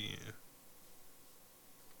rather be in?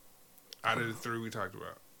 Out of the three we talked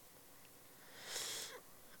about.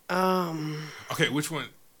 Okay, which one?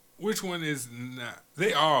 Which one is not?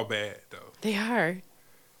 They all bad though. They are.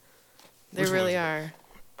 They Which really one's are.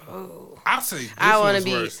 Oh. I'll say this I want one's to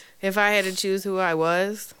be. worse. If I had to choose who I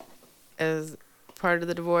was as part of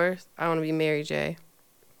the divorce, I want to be Mary J.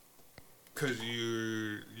 Cause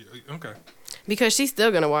you okay. Because she's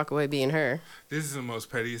still gonna walk away being her. This is the most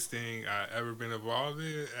pettiest thing I ever been involved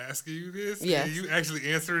in. Asking you this, Yes. and you actually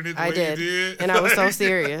answering it the I way did. you did, And I was so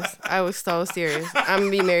serious. I was so serious. I'm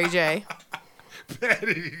gonna be Mary J.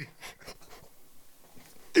 Petty.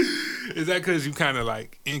 Is that because you kind of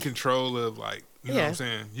like in control of like you know what I'm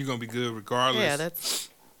saying? You're gonna be good regardless. Yeah, that's.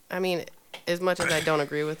 I mean, as much as I don't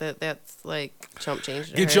agree with it, that's like chump change.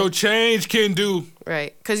 to Get her. your change, can do.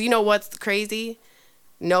 Right. Because you know what's crazy?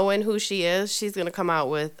 Knowing who she is, she's going to come out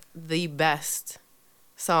with the best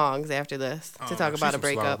songs after this to talk about a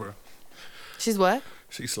breakup. She's what?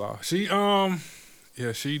 She's slaw. She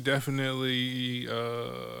yeah, she definitely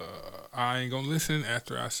I ain't gonna listen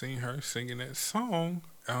after I seen her singing that song.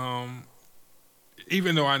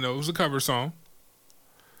 Even though I know it was a cover song.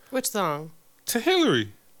 Which song? To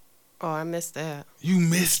Hillary. Oh, I missed that. You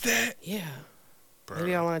missed that? Yeah. Bruh.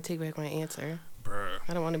 Maybe I want to take back my answer. Bruh.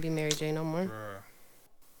 I don't want to be Mary J no more. Bruh.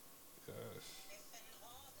 Yes.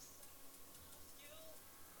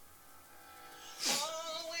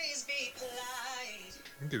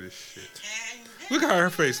 Look at this shit. Look at her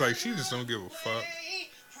face, like she just don't give a fuck.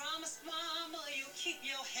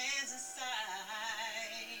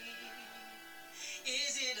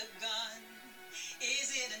 Is it a gun?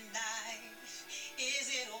 Is it a knife? Is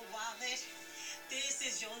it a wallet? This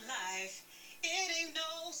is your life. It ain't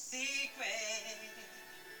no secret.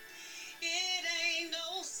 It ain't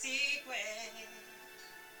no secret.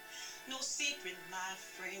 No secret, my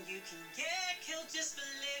friend. You can get killed just for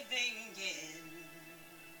living in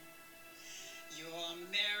your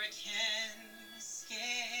American skin.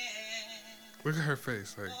 Look at her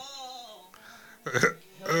face, like Oh.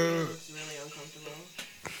 It's really uncomfortable.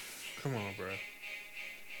 come on, bro.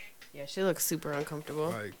 Yeah, she looks super uncomfortable.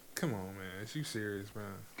 Like, come on, man. Is you serious, man?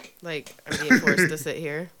 Like, I'm being forced to sit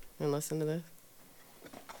here and listen to this.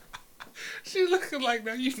 She looking like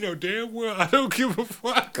that. You know damn well I don't give a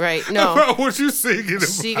fuck. Right, no. About what you singing about.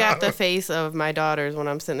 She got the face of my daughters when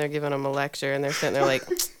I'm sitting there giving them a lecture, and they're sitting there like,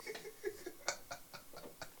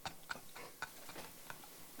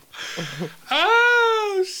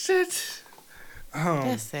 Oh shit.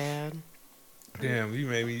 that's sad. Damn, you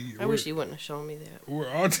made me. I wish you wouldn't have shown me that. We're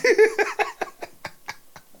all.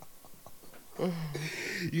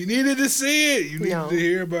 You needed to see it. You needed No. to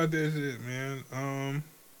hear about that shit, man.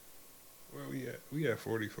 Where we at? We at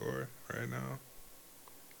 44 right now.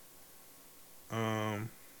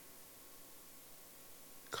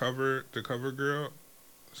 The cover girl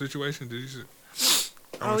situation. Did you see?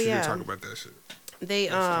 I want you yeah. to talk about that shit. They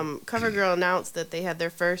CoverGirl announced that they had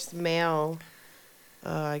their first male,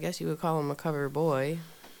 I guess you would call him a cover boy,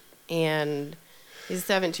 and he's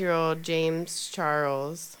 17-year-old James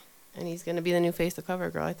Charles, and he's gonna be the new face of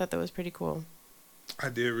CoverGirl. I thought that was pretty cool. I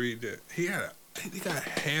did read that. He got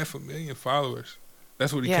 500,000 followers.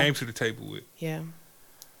 That's what he Yeah. came to the table with. Yeah.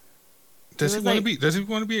 Does It he was want to like- be? Does he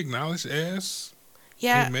want to be acknowledged as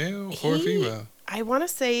Yeah. a male or he- female? I want to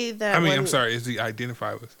say that. I mean, when- I'm sorry. Is he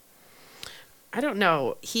identified with? I don't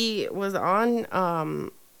know. He was on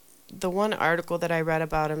the one article that I read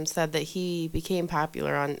about him said that he became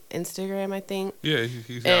popular on Instagram, I think. Yeah,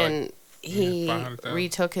 he's got And like, he 500,000.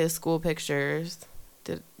 retook his school pictures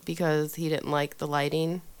because he didn't like the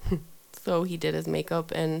lighting. So he did his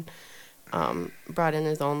makeup and brought in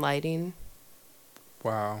his own lighting.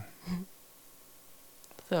 wow.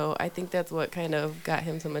 So I think that's what kind of got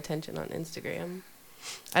him some attention on Instagram.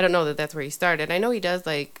 I don't know that that's where he started. I know he does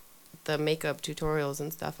like the makeup tutorials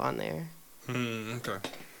and stuff on there. Okay.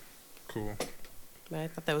 Cool. But I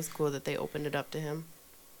thought that was cool that they opened it up to him.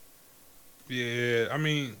 Yeah, I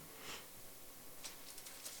mean,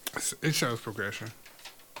 it shows progression.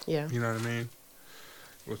 Yeah. You know what I mean?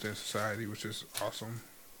 Within society, which is awesome.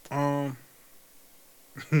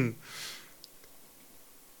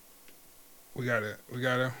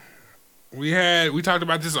 We talked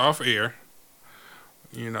about this off air.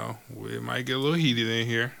 You know, it might get a little heated in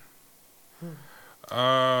here.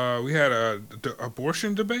 We had the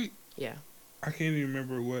abortion debate. Yeah. I can't even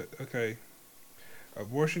remember what. Okay,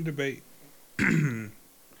 abortion debate.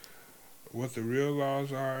 What the real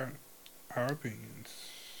laws are, our opinions.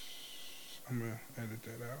 I'm gonna edit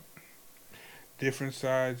that out. Different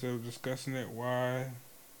sides of discussing it, why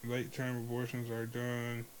late term abortions are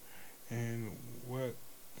done, and what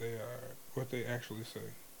they are what they actually say.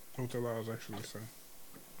 What the laws actually say.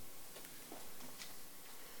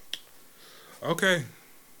 Okay.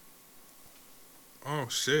 Oh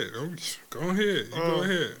shit! Go ahead. You go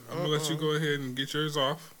ahead. I'm gonna let you go ahead and get yours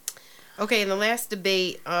off. Okay, in the last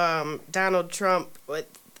debate, Donald Trump,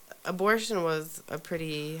 abortion was a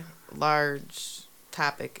pretty large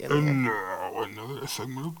topic in there. And now another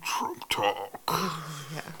segment of Trump talk.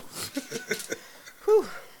 Yeah. Whew.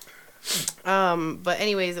 But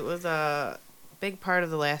anyways, it was a big part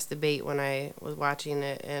of the last debate when I was watching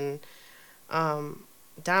it, and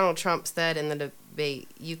Donald Trump said in the debate,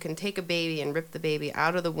 "You can take a baby and rip the baby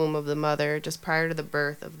out of the womb of the mother just prior to the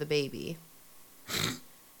birth of the baby."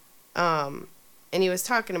 And he was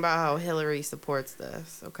talking about how Hillary supports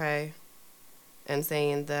this, okay? And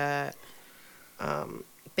saying that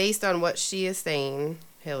based on what she is saying,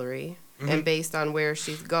 Hillary, and based on where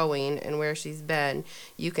she's going and where she's been,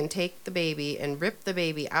 you can take the baby and rip the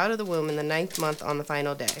baby out of the womb in the 9th month on the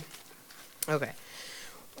final day. Okay.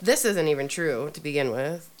 This isn't even true to begin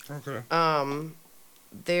with. Okay.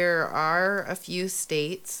 There are a few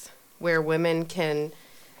states where women can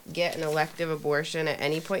get an elective abortion at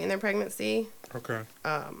any point in their pregnancy. Okay.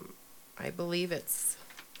 I believe it's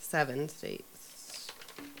 7 states.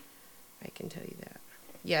 I can tell you that.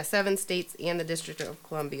 Yeah, 7 states and the District of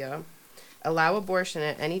Columbia allow abortion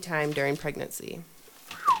at any time during pregnancy.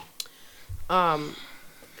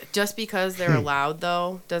 Just because they're allowed,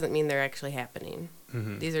 though, doesn't mean they're actually happening.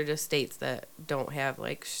 Mm-hmm. These are just states that don't have,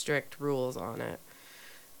 like, strict rules on it.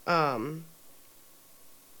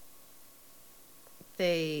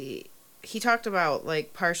 He talked about,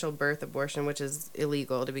 like, partial birth abortion, which is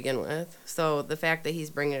illegal to begin with. So the fact that he's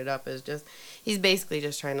bringing it up is just, he's basically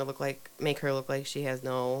just trying to make her look like she has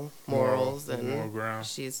no morals Moral and ground.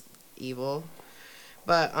 she's evil.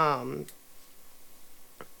 But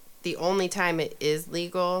the only time it is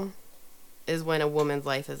legal is when a woman's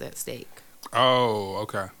life is at stake. Oh,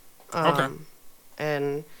 okay. Okay.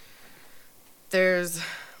 And there's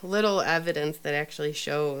little evidence that actually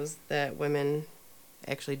shows that women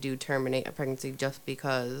actually do terminate a pregnancy just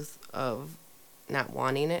because of not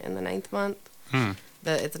wanting it in the 9th month.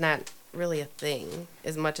 That it's not really a thing.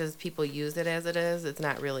 As much as people use it as it is, it's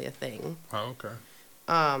not really a thing. Oh, okay.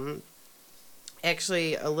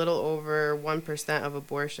 Actually, a little over 1% of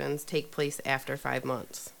abortions take place after 5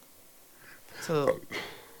 months. So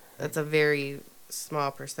that's a very small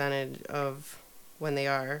percentage of when they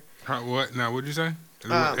are. What? Now, what'd you say?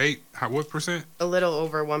 8? What percent? A little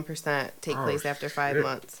over 1% take place after 5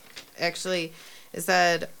 months. Actually, it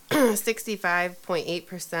said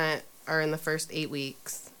 65.8% are in the first 8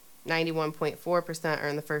 weeks. 91.4% are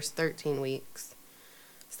in the first 13 weeks.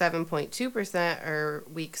 7.2% are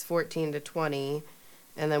weeks 14 to 20.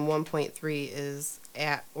 And then 1.3 is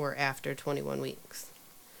at or after 21 weeks.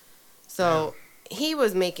 So he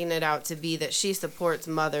was making it out to be that she supports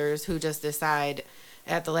mothers who just decide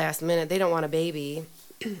at the last minute they don't want a baby,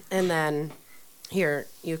 and then here,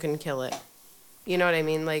 you can kill it. You know what I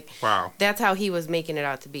mean? Like, Wow. that's how he was making it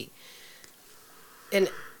out to be. And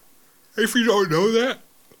If you don't know that,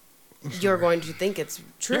 you're going to think it's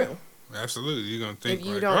true. absolutely, you're gonna think If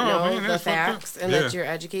you like, don't oh, know man, the that's fucked up. facts and that you're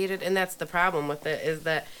educated, and that's the problem with it, is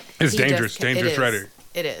that It's he dangerous, just dangerous it is. rhetoric.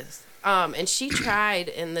 It is. And she tried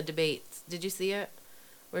in the debates. Did you see it?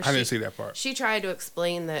 Where I didn't see that part. She tried to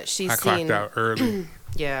explain that she's I seen. clocked out early.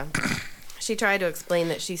 Yeah. She tried to explain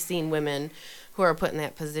that she's seen women who are put in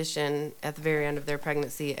that position at the very end of their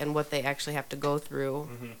pregnancy and what they actually have to go through.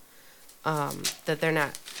 That they're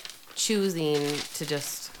not choosing to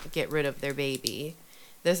just get rid of their baby.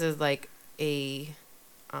 This is like a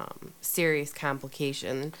serious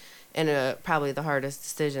complication and probably the hardest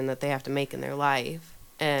decision that they have to make in their life.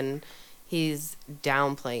 And he's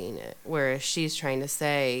downplaying it, whereas she's trying to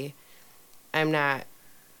say, I'm not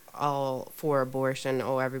all for abortion,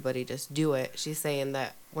 oh, everybody just do it. She's saying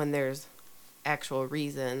that when there's actual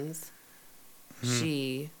reasons,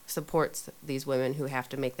 she supports these women who have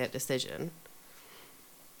to make that decision.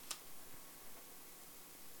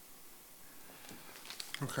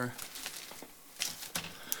 Okay.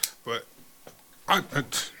 But I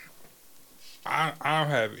don't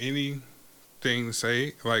have anything to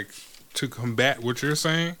say, like, to combat what you're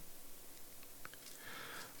saying.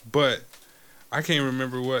 But I can't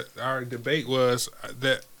remember what our debate was,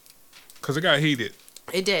 that because it got heated.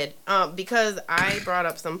 It did. Because I brought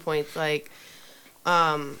up some points, like,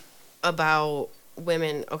 about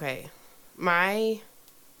women. Okay. My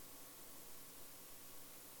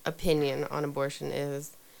opinion on abortion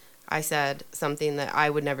is, I said something that I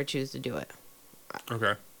would never choose to do it.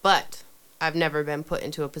 Okay. But I've never been put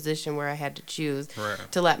into a position where I had to choose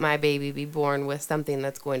Right. to let my baby be born with something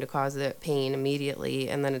that's going to cause it pain immediately,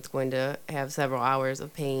 and then it's going to have several hours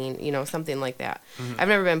of pain, you know, something like that. I've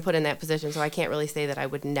never been put in that position, so I can't really say that I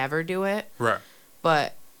would never do it. Right.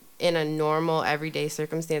 But in a normal, everyday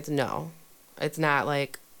circumstance, no. It's not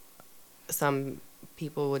like some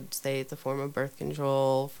people would say it's a form of birth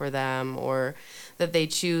control for them, or that they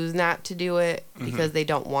choose not to do it because they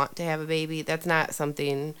don't want to have a baby. That's not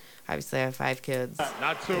something. Obviously, I have 5 kids.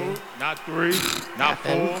 Not 2, not 3, not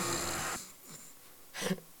Happen.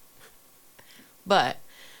 4. But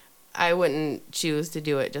I wouldn't choose to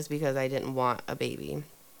do it just because I didn't want a baby.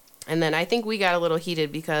 And then I think we got a little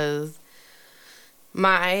heated because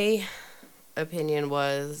my opinion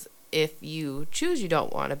was, if you choose you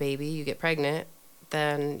don't want a baby, you get pregnant,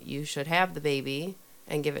 then you should have the baby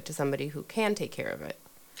and give it to somebody who can take care of it.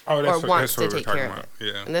 Oh, Or wants to we're take talking care of about. it.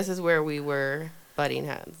 Yeah. And this is where we were butting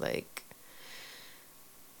heads, like,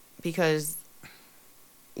 because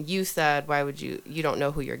you said, why would you don't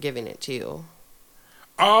know who you're giving it to.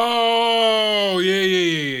 Oh,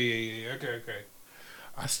 yeah. Okay.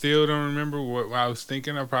 I still don't remember what I was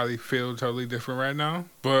thinking. I probably feel totally different right now.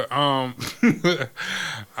 But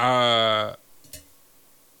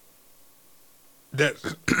that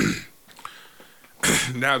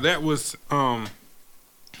now that was under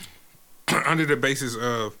the basis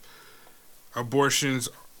of abortions.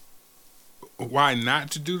 Why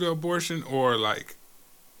not to do the abortion, or like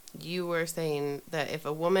You were saying that if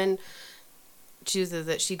a woman chooses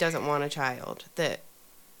that she doesn't want a child, that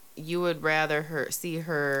you would rather see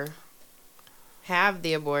her have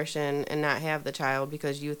the abortion and not have the child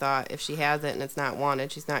because you thought if she has it and it's not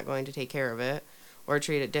wanted, she's not going to take care of it or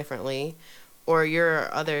treat it differently. Or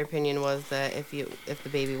your other opinion was that if the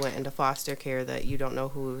baby went into foster care, that you don't know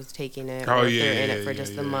who was taking it, or if they're in it for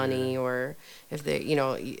just the money, or if they, you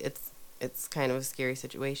know, it's kind of a scary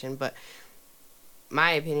situation. But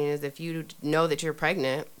my opinion is, if you know that you're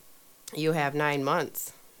pregnant, you have 9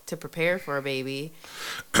 months to prepare for a baby.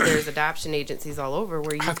 There's adoption agencies all over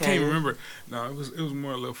where you I can. can't remember. No, it was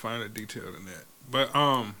more a little finer detail than that. But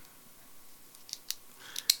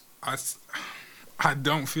I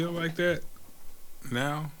don't feel like that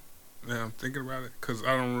now that I'm thinking about it, because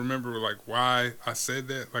I don't remember like why I said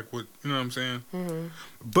that, like what, you know what I'm saying. Mm-hmm.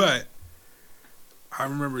 But I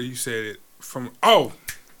remember you said it from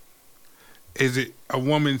is it a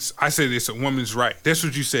woman's? I said it's a woman's right. That's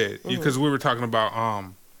what you said, because we were talking about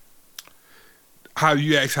how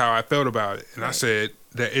you asked how I felt about it, and I said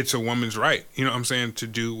that it's a woman's right. You know what I'm saying, to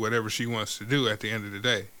do whatever she wants to do at the end of the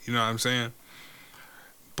day. You know what I'm saying?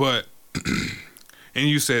 But and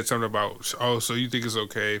you said something about, so you think it's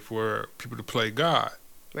okay for people to play God?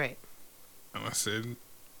 Right. And I said,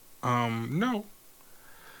 no.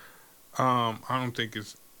 I don't think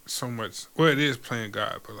it's so much. Well, it is playing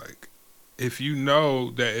God, but like, if you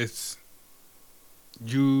know that it's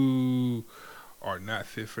you are not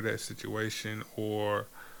fit for that situation, or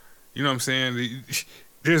you know what I'm saying,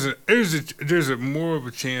 there's a more of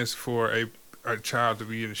a chance for a child to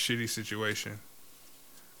be in a shitty situation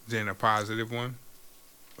than a positive one.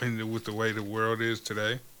 And with the way the world is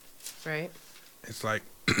today, Right. it's like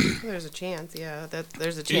There's a chance, yeah.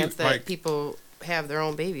 There's a chance that like, people have their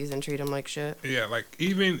own babies and treat them like shit. yeah, like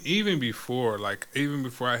even before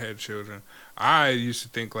I had children, I used to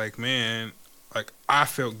think like, man, like I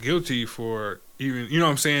felt guilty for even, you know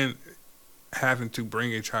what I'm saying, having to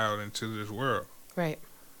bring a child into this world. Right.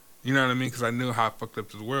 You know what I mean? Because I knew how fucked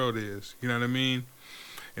up this world is. You know what I mean?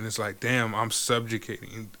 And it's like, damn, I'm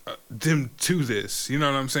subjugating them to this. You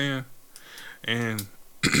know what I'm saying? And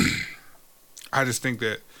I just think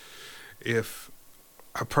that if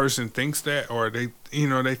a person thinks that, or they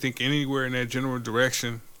think anywhere in that general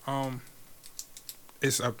direction,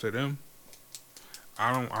 it's up to them.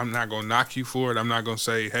 I'm not gonna knock you for it. I'm not gonna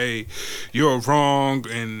say, hey, you're wrong,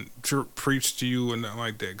 and preach to you and nothing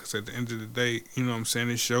like that. Because at the end of the day, you know what I'm saying,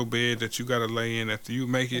 it's your bed that you gotta lay in after you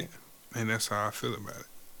make it, and that's how I feel about it.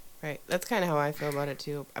 Right. That's kind of how I feel about it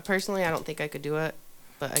too. Personally, I don't think I could do it.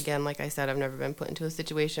 But again, like I said, I've never been put into a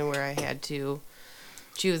situation where I had to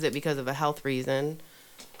choose it because of a health reason.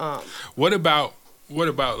 What about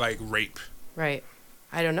like rape? Right.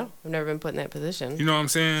 I don't know. I've never been put in that position. You know what I'm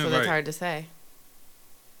saying? So like, that's hard to say.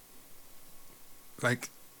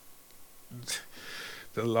 Like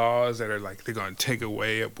the laws that are like, they're gonna take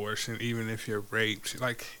away abortion even if you're raped.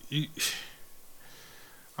 Like,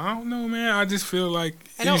 I don't know, man. I just feel like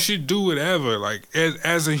you should do whatever. Like,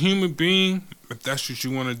 as a human being, if that's what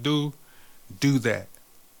you want to do that.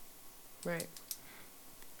 Right.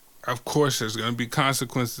 Of course, there's gonna be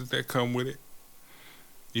consequences that come with it.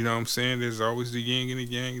 You know what I'm saying? There's always the yin and the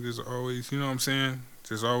yang. There's always, you know what I'm saying?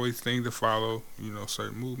 There's always things to follow,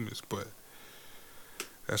 certain movements. But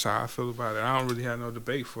that's how I feel about it. I don't really have no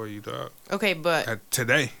debate for you, dog. Okay, but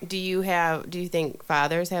Today. do you think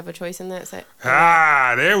fathers have a choice in that set?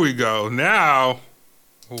 There we go. Now,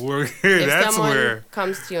 If that's someone where.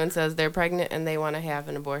 comes to you and says they're pregnant and they want to have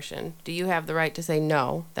an abortion, do you have the right to say,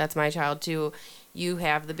 no, that's my child too, you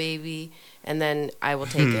have the baby, and then I will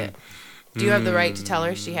take it? Do you have the right to tell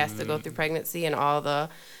her she has to go through pregnancy and all the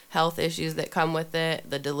health issues that come with it,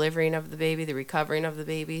 the delivering of the baby, the recovering of the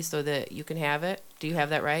baby, so that you can have it? Do you have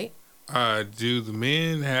that right? Do the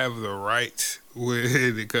men have the right when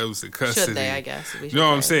it comes to custody? Should they, I guess? You know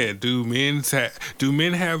what I'm saying? Do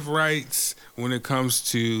men have rights when it comes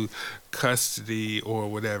to custody or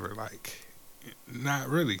whatever? Like, not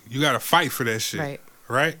really. You got to fight for that shit.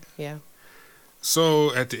 Right? Yeah.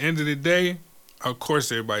 So, at the end of the day, of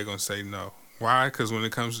course everybody going to say no. Why? Because when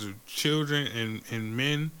it comes to children and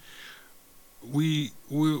men, we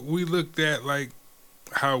looked at like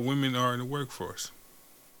how women are in the workforce.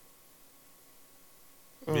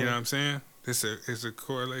 You know what I'm saying? It's a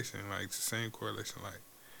correlation, like it's the same correlation. Like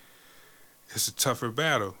it's a tougher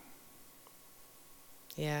battle.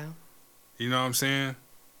 Yeah. You know what I'm saying?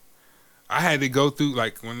 I had to go through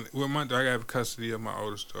like with my daughter, I have custody of my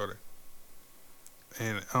oldest daughter,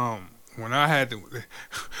 and when I had to,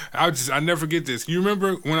 I never forget this. You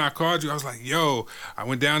remember when I called you? I was like, yo, I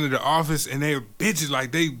went down to the office and they were bitches,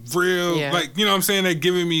 like they real, like, you know what I'm saying? They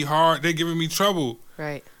giving me trouble.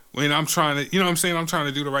 Right. When I'm trying to, you know what I'm saying? I'm trying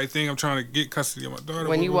to do the right thing. I'm trying to get custody of my daughter.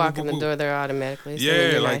 When you walk in the door, they're automatically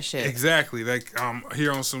saying you're like shit. Exactly. Like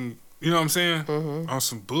here on some, you know what I'm saying? On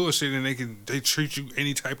some bullshit, and they treat you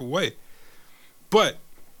any type of way. But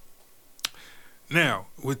now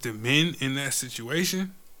with the men in that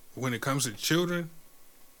situation, when it comes to children,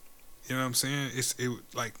 you know what I'm saying?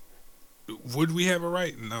 Like, would we have a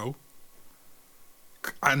right? No.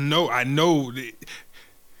 I know that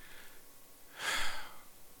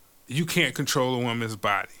you can't control a woman's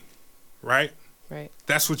body, right? Right.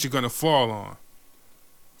 That's what you're going to fall on.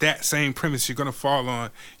 That same premise you're going to fall on,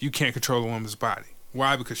 you can't control a woman's body.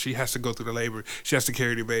 Why? Because she has to go through the labor. She has to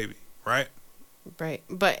carry the baby, right? Right.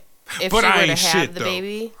 But if she were to have the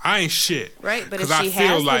baby, I ain't shit. Right, but if she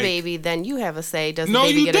has the baby, then you have a say. Does the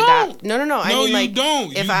baby get adopted? No. I mean, like,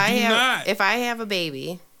 don't. If I have a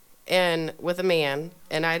baby, and with a man,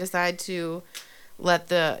 and I decide to give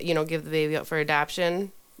the baby up for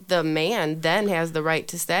adoption, the man then has the right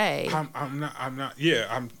to say. I'm not.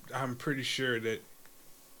 Yeah, I'm pretty sure that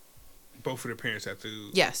both of the parents have to.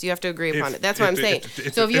 Yes, you have to agree upon it. That's what I'm saying.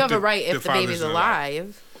 So if you have a right if the baby's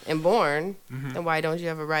alive and born, then why don't you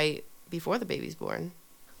have a right before the baby's born?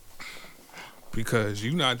 Because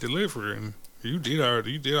you're not delivering. You did all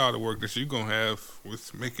the work that you're gonna have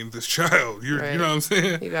with making this child. You know what I'm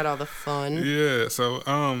saying? You got all the fun. Yeah. So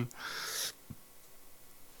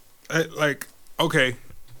okay,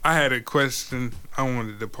 I had a question I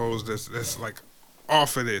wanted to pose that's like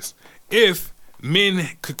off of this. If men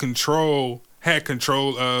had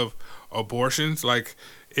control of abortions, like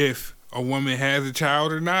if a woman has a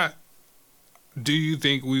child or not, do you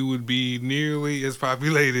think we would be nearly as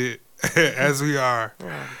populated as we are? Oh,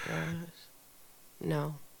 gosh.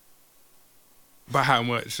 No. By how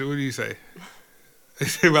much? What do you say?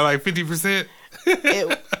 By like 50%? If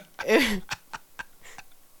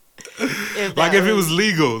it was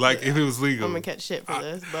legal. Like, if it was legal. I'm going to catch shit for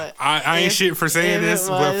this, but... I ain't shit for saying this,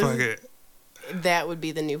 but fuck it. That would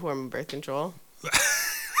be the new form of birth control.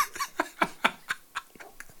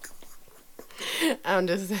 I'm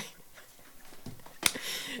just saying.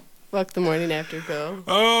 Fuck the morning after pill.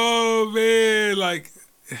 Oh, man. Like,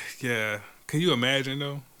 yeah. Can you imagine,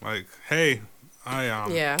 though? Like, hey,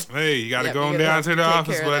 hey, you got to go down to the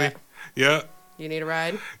office, buddy. Yep. You need a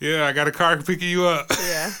ride? Yeah, I got a car picking you up.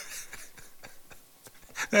 Yeah.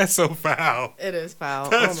 That's so foul. It is foul.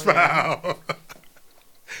 That's foul. God.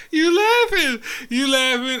 You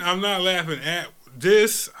laughing. I'm not laughing at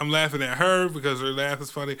this. I'm laughing at her because her laugh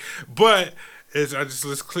is funny. But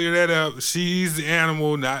let's clear that up. She's the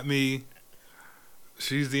animal, not me.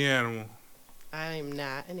 She's the animal. I am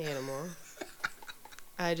not an animal.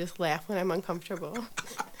 I just laugh when I'm uncomfortable.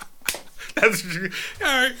 That's true.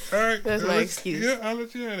 All right. That's my excuse. Yeah, I'll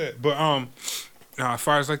let you have that. But as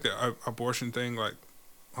far as like the abortion thing, like,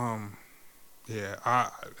 yeah, I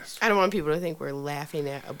don't want people to think we're laughing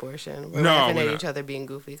at abortion. We're laughing at each other being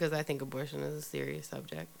goofy because I think abortion is a serious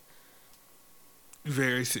subject.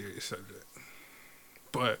 Very serious subject.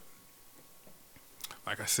 But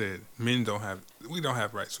like I said, we don't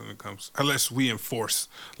have rights when it comes, unless we enforce,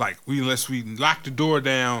 unless we lock the door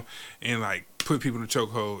down and like put people in a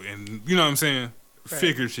chokehold, and you know what I'm saying, Right.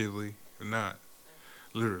 figuratively, not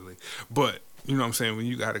literally. But you know what I'm saying, when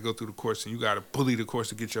you got to go through the course and you got to bully the course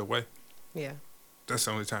to get your way, Yeah. that's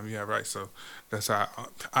the only time you have rights. So that's how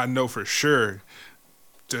I know for sure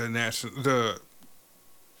the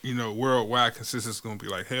worldwide consensus is gonna be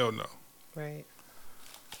like hell no. Right.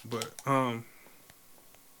 But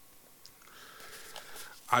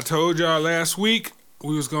I told y'all last week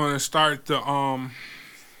we was gonna start the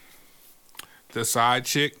side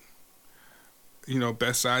chick,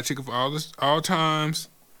 best side chick of all times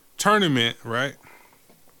tournament, right?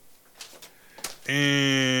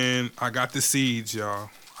 And I got the seeds, y'all.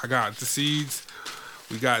 I got the seeds.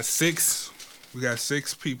 We got six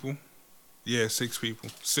people. Yeah, 6 people.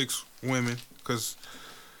 6 women, because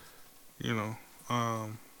we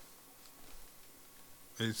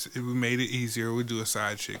made it easier. We do a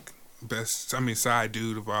side chick, side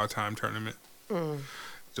dude of all time tournament. The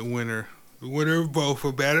winner of both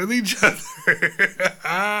will battle each other.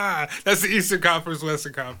 That's the Eastern Conference,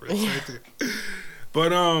 Western Conference, right there.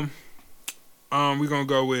 But we're gonna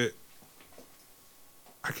go with.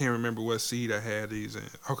 I can't remember what seed I had these in.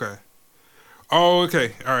 Okay. Oh,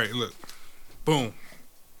 okay. All right. Look, boom.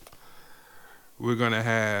 We're gonna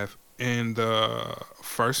have in the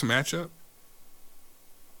first matchup.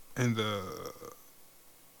 In the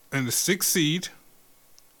 6th seed,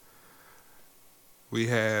 we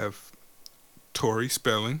have Tori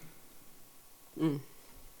Spelling.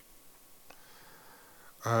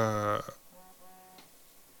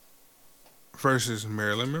 Versus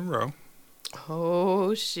Marilyn Monroe.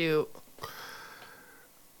 Oh shoot.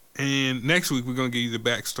 And next week we're gonna give you the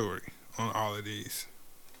backstory on all of these.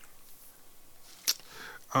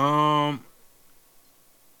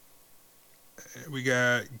 We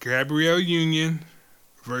got Gabrielle Union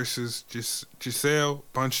versus Giselle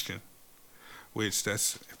Bundchen, which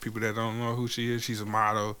that's people that don't know who she is. She's a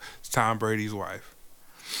model. It's Tom Brady's wife.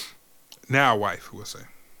 Now wife, we'll say.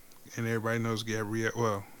 And everybody knows Gabrielle.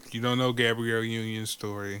 Well, if you don't know Gabrielle Union's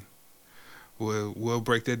story, we'll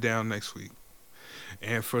break that down next week.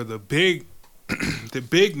 And for the big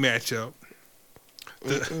matchup,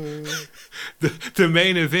 the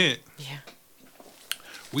main event. Yeah.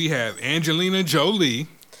 We have Angelina Jolie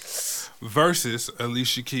versus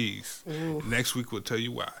Alicia Keys. Ooh. Next week we'll tell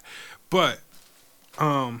you why. But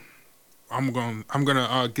I'm gonna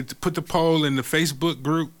put the poll in the Facebook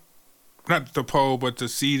group, not the poll, but the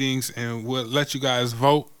seedings, and we'll let you guys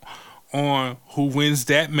vote on who wins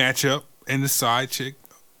that matchup in the side chick,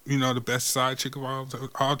 the best side chick of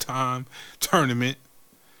all time tournament.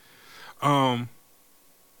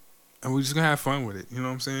 And we're just gonna have fun with it. You know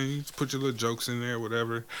what I'm saying? You just put your little jokes in there,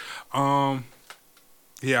 whatever.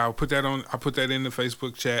 Yeah, I'll put that in the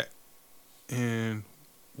Facebook chat, and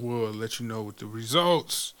we'll let you know what the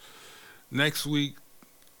results next week.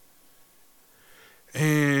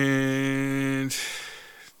 And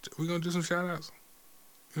we're gonna do some shout outs.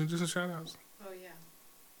 Oh yeah.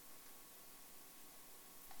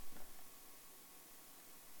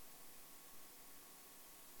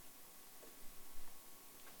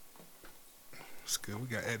 It's good. We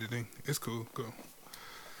got editing. It's cool. Cool.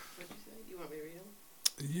 What'd you say? You want me to read them?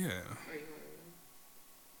 Yeah. Or you want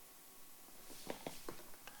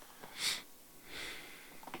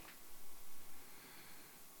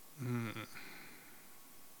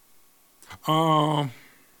to read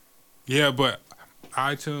Yeah, but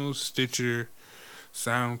iTunes, Stitcher,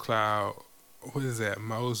 SoundCloud, what is that?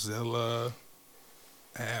 Mozilla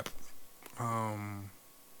app.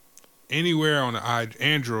 Anywhere on the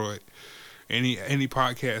Android, any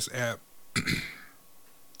podcast app,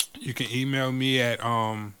 you can email me at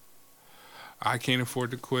I can't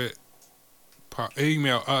afford to quit.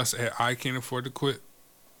 Email us at I can't afford to quit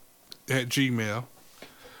at Gmail.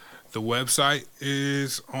 The website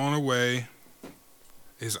is on the way.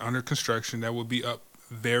 Is under construction. That will be up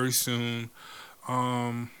very soon.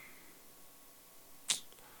 And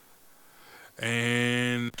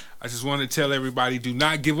I just want to tell everybody, do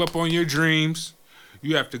not give up on your dreams.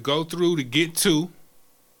 You have to go through to get to.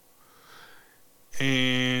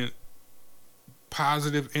 And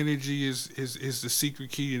positive energy is the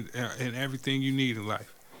secret key in everything you need in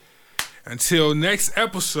life. Until next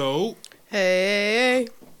episode. Hey.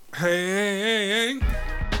 Hey.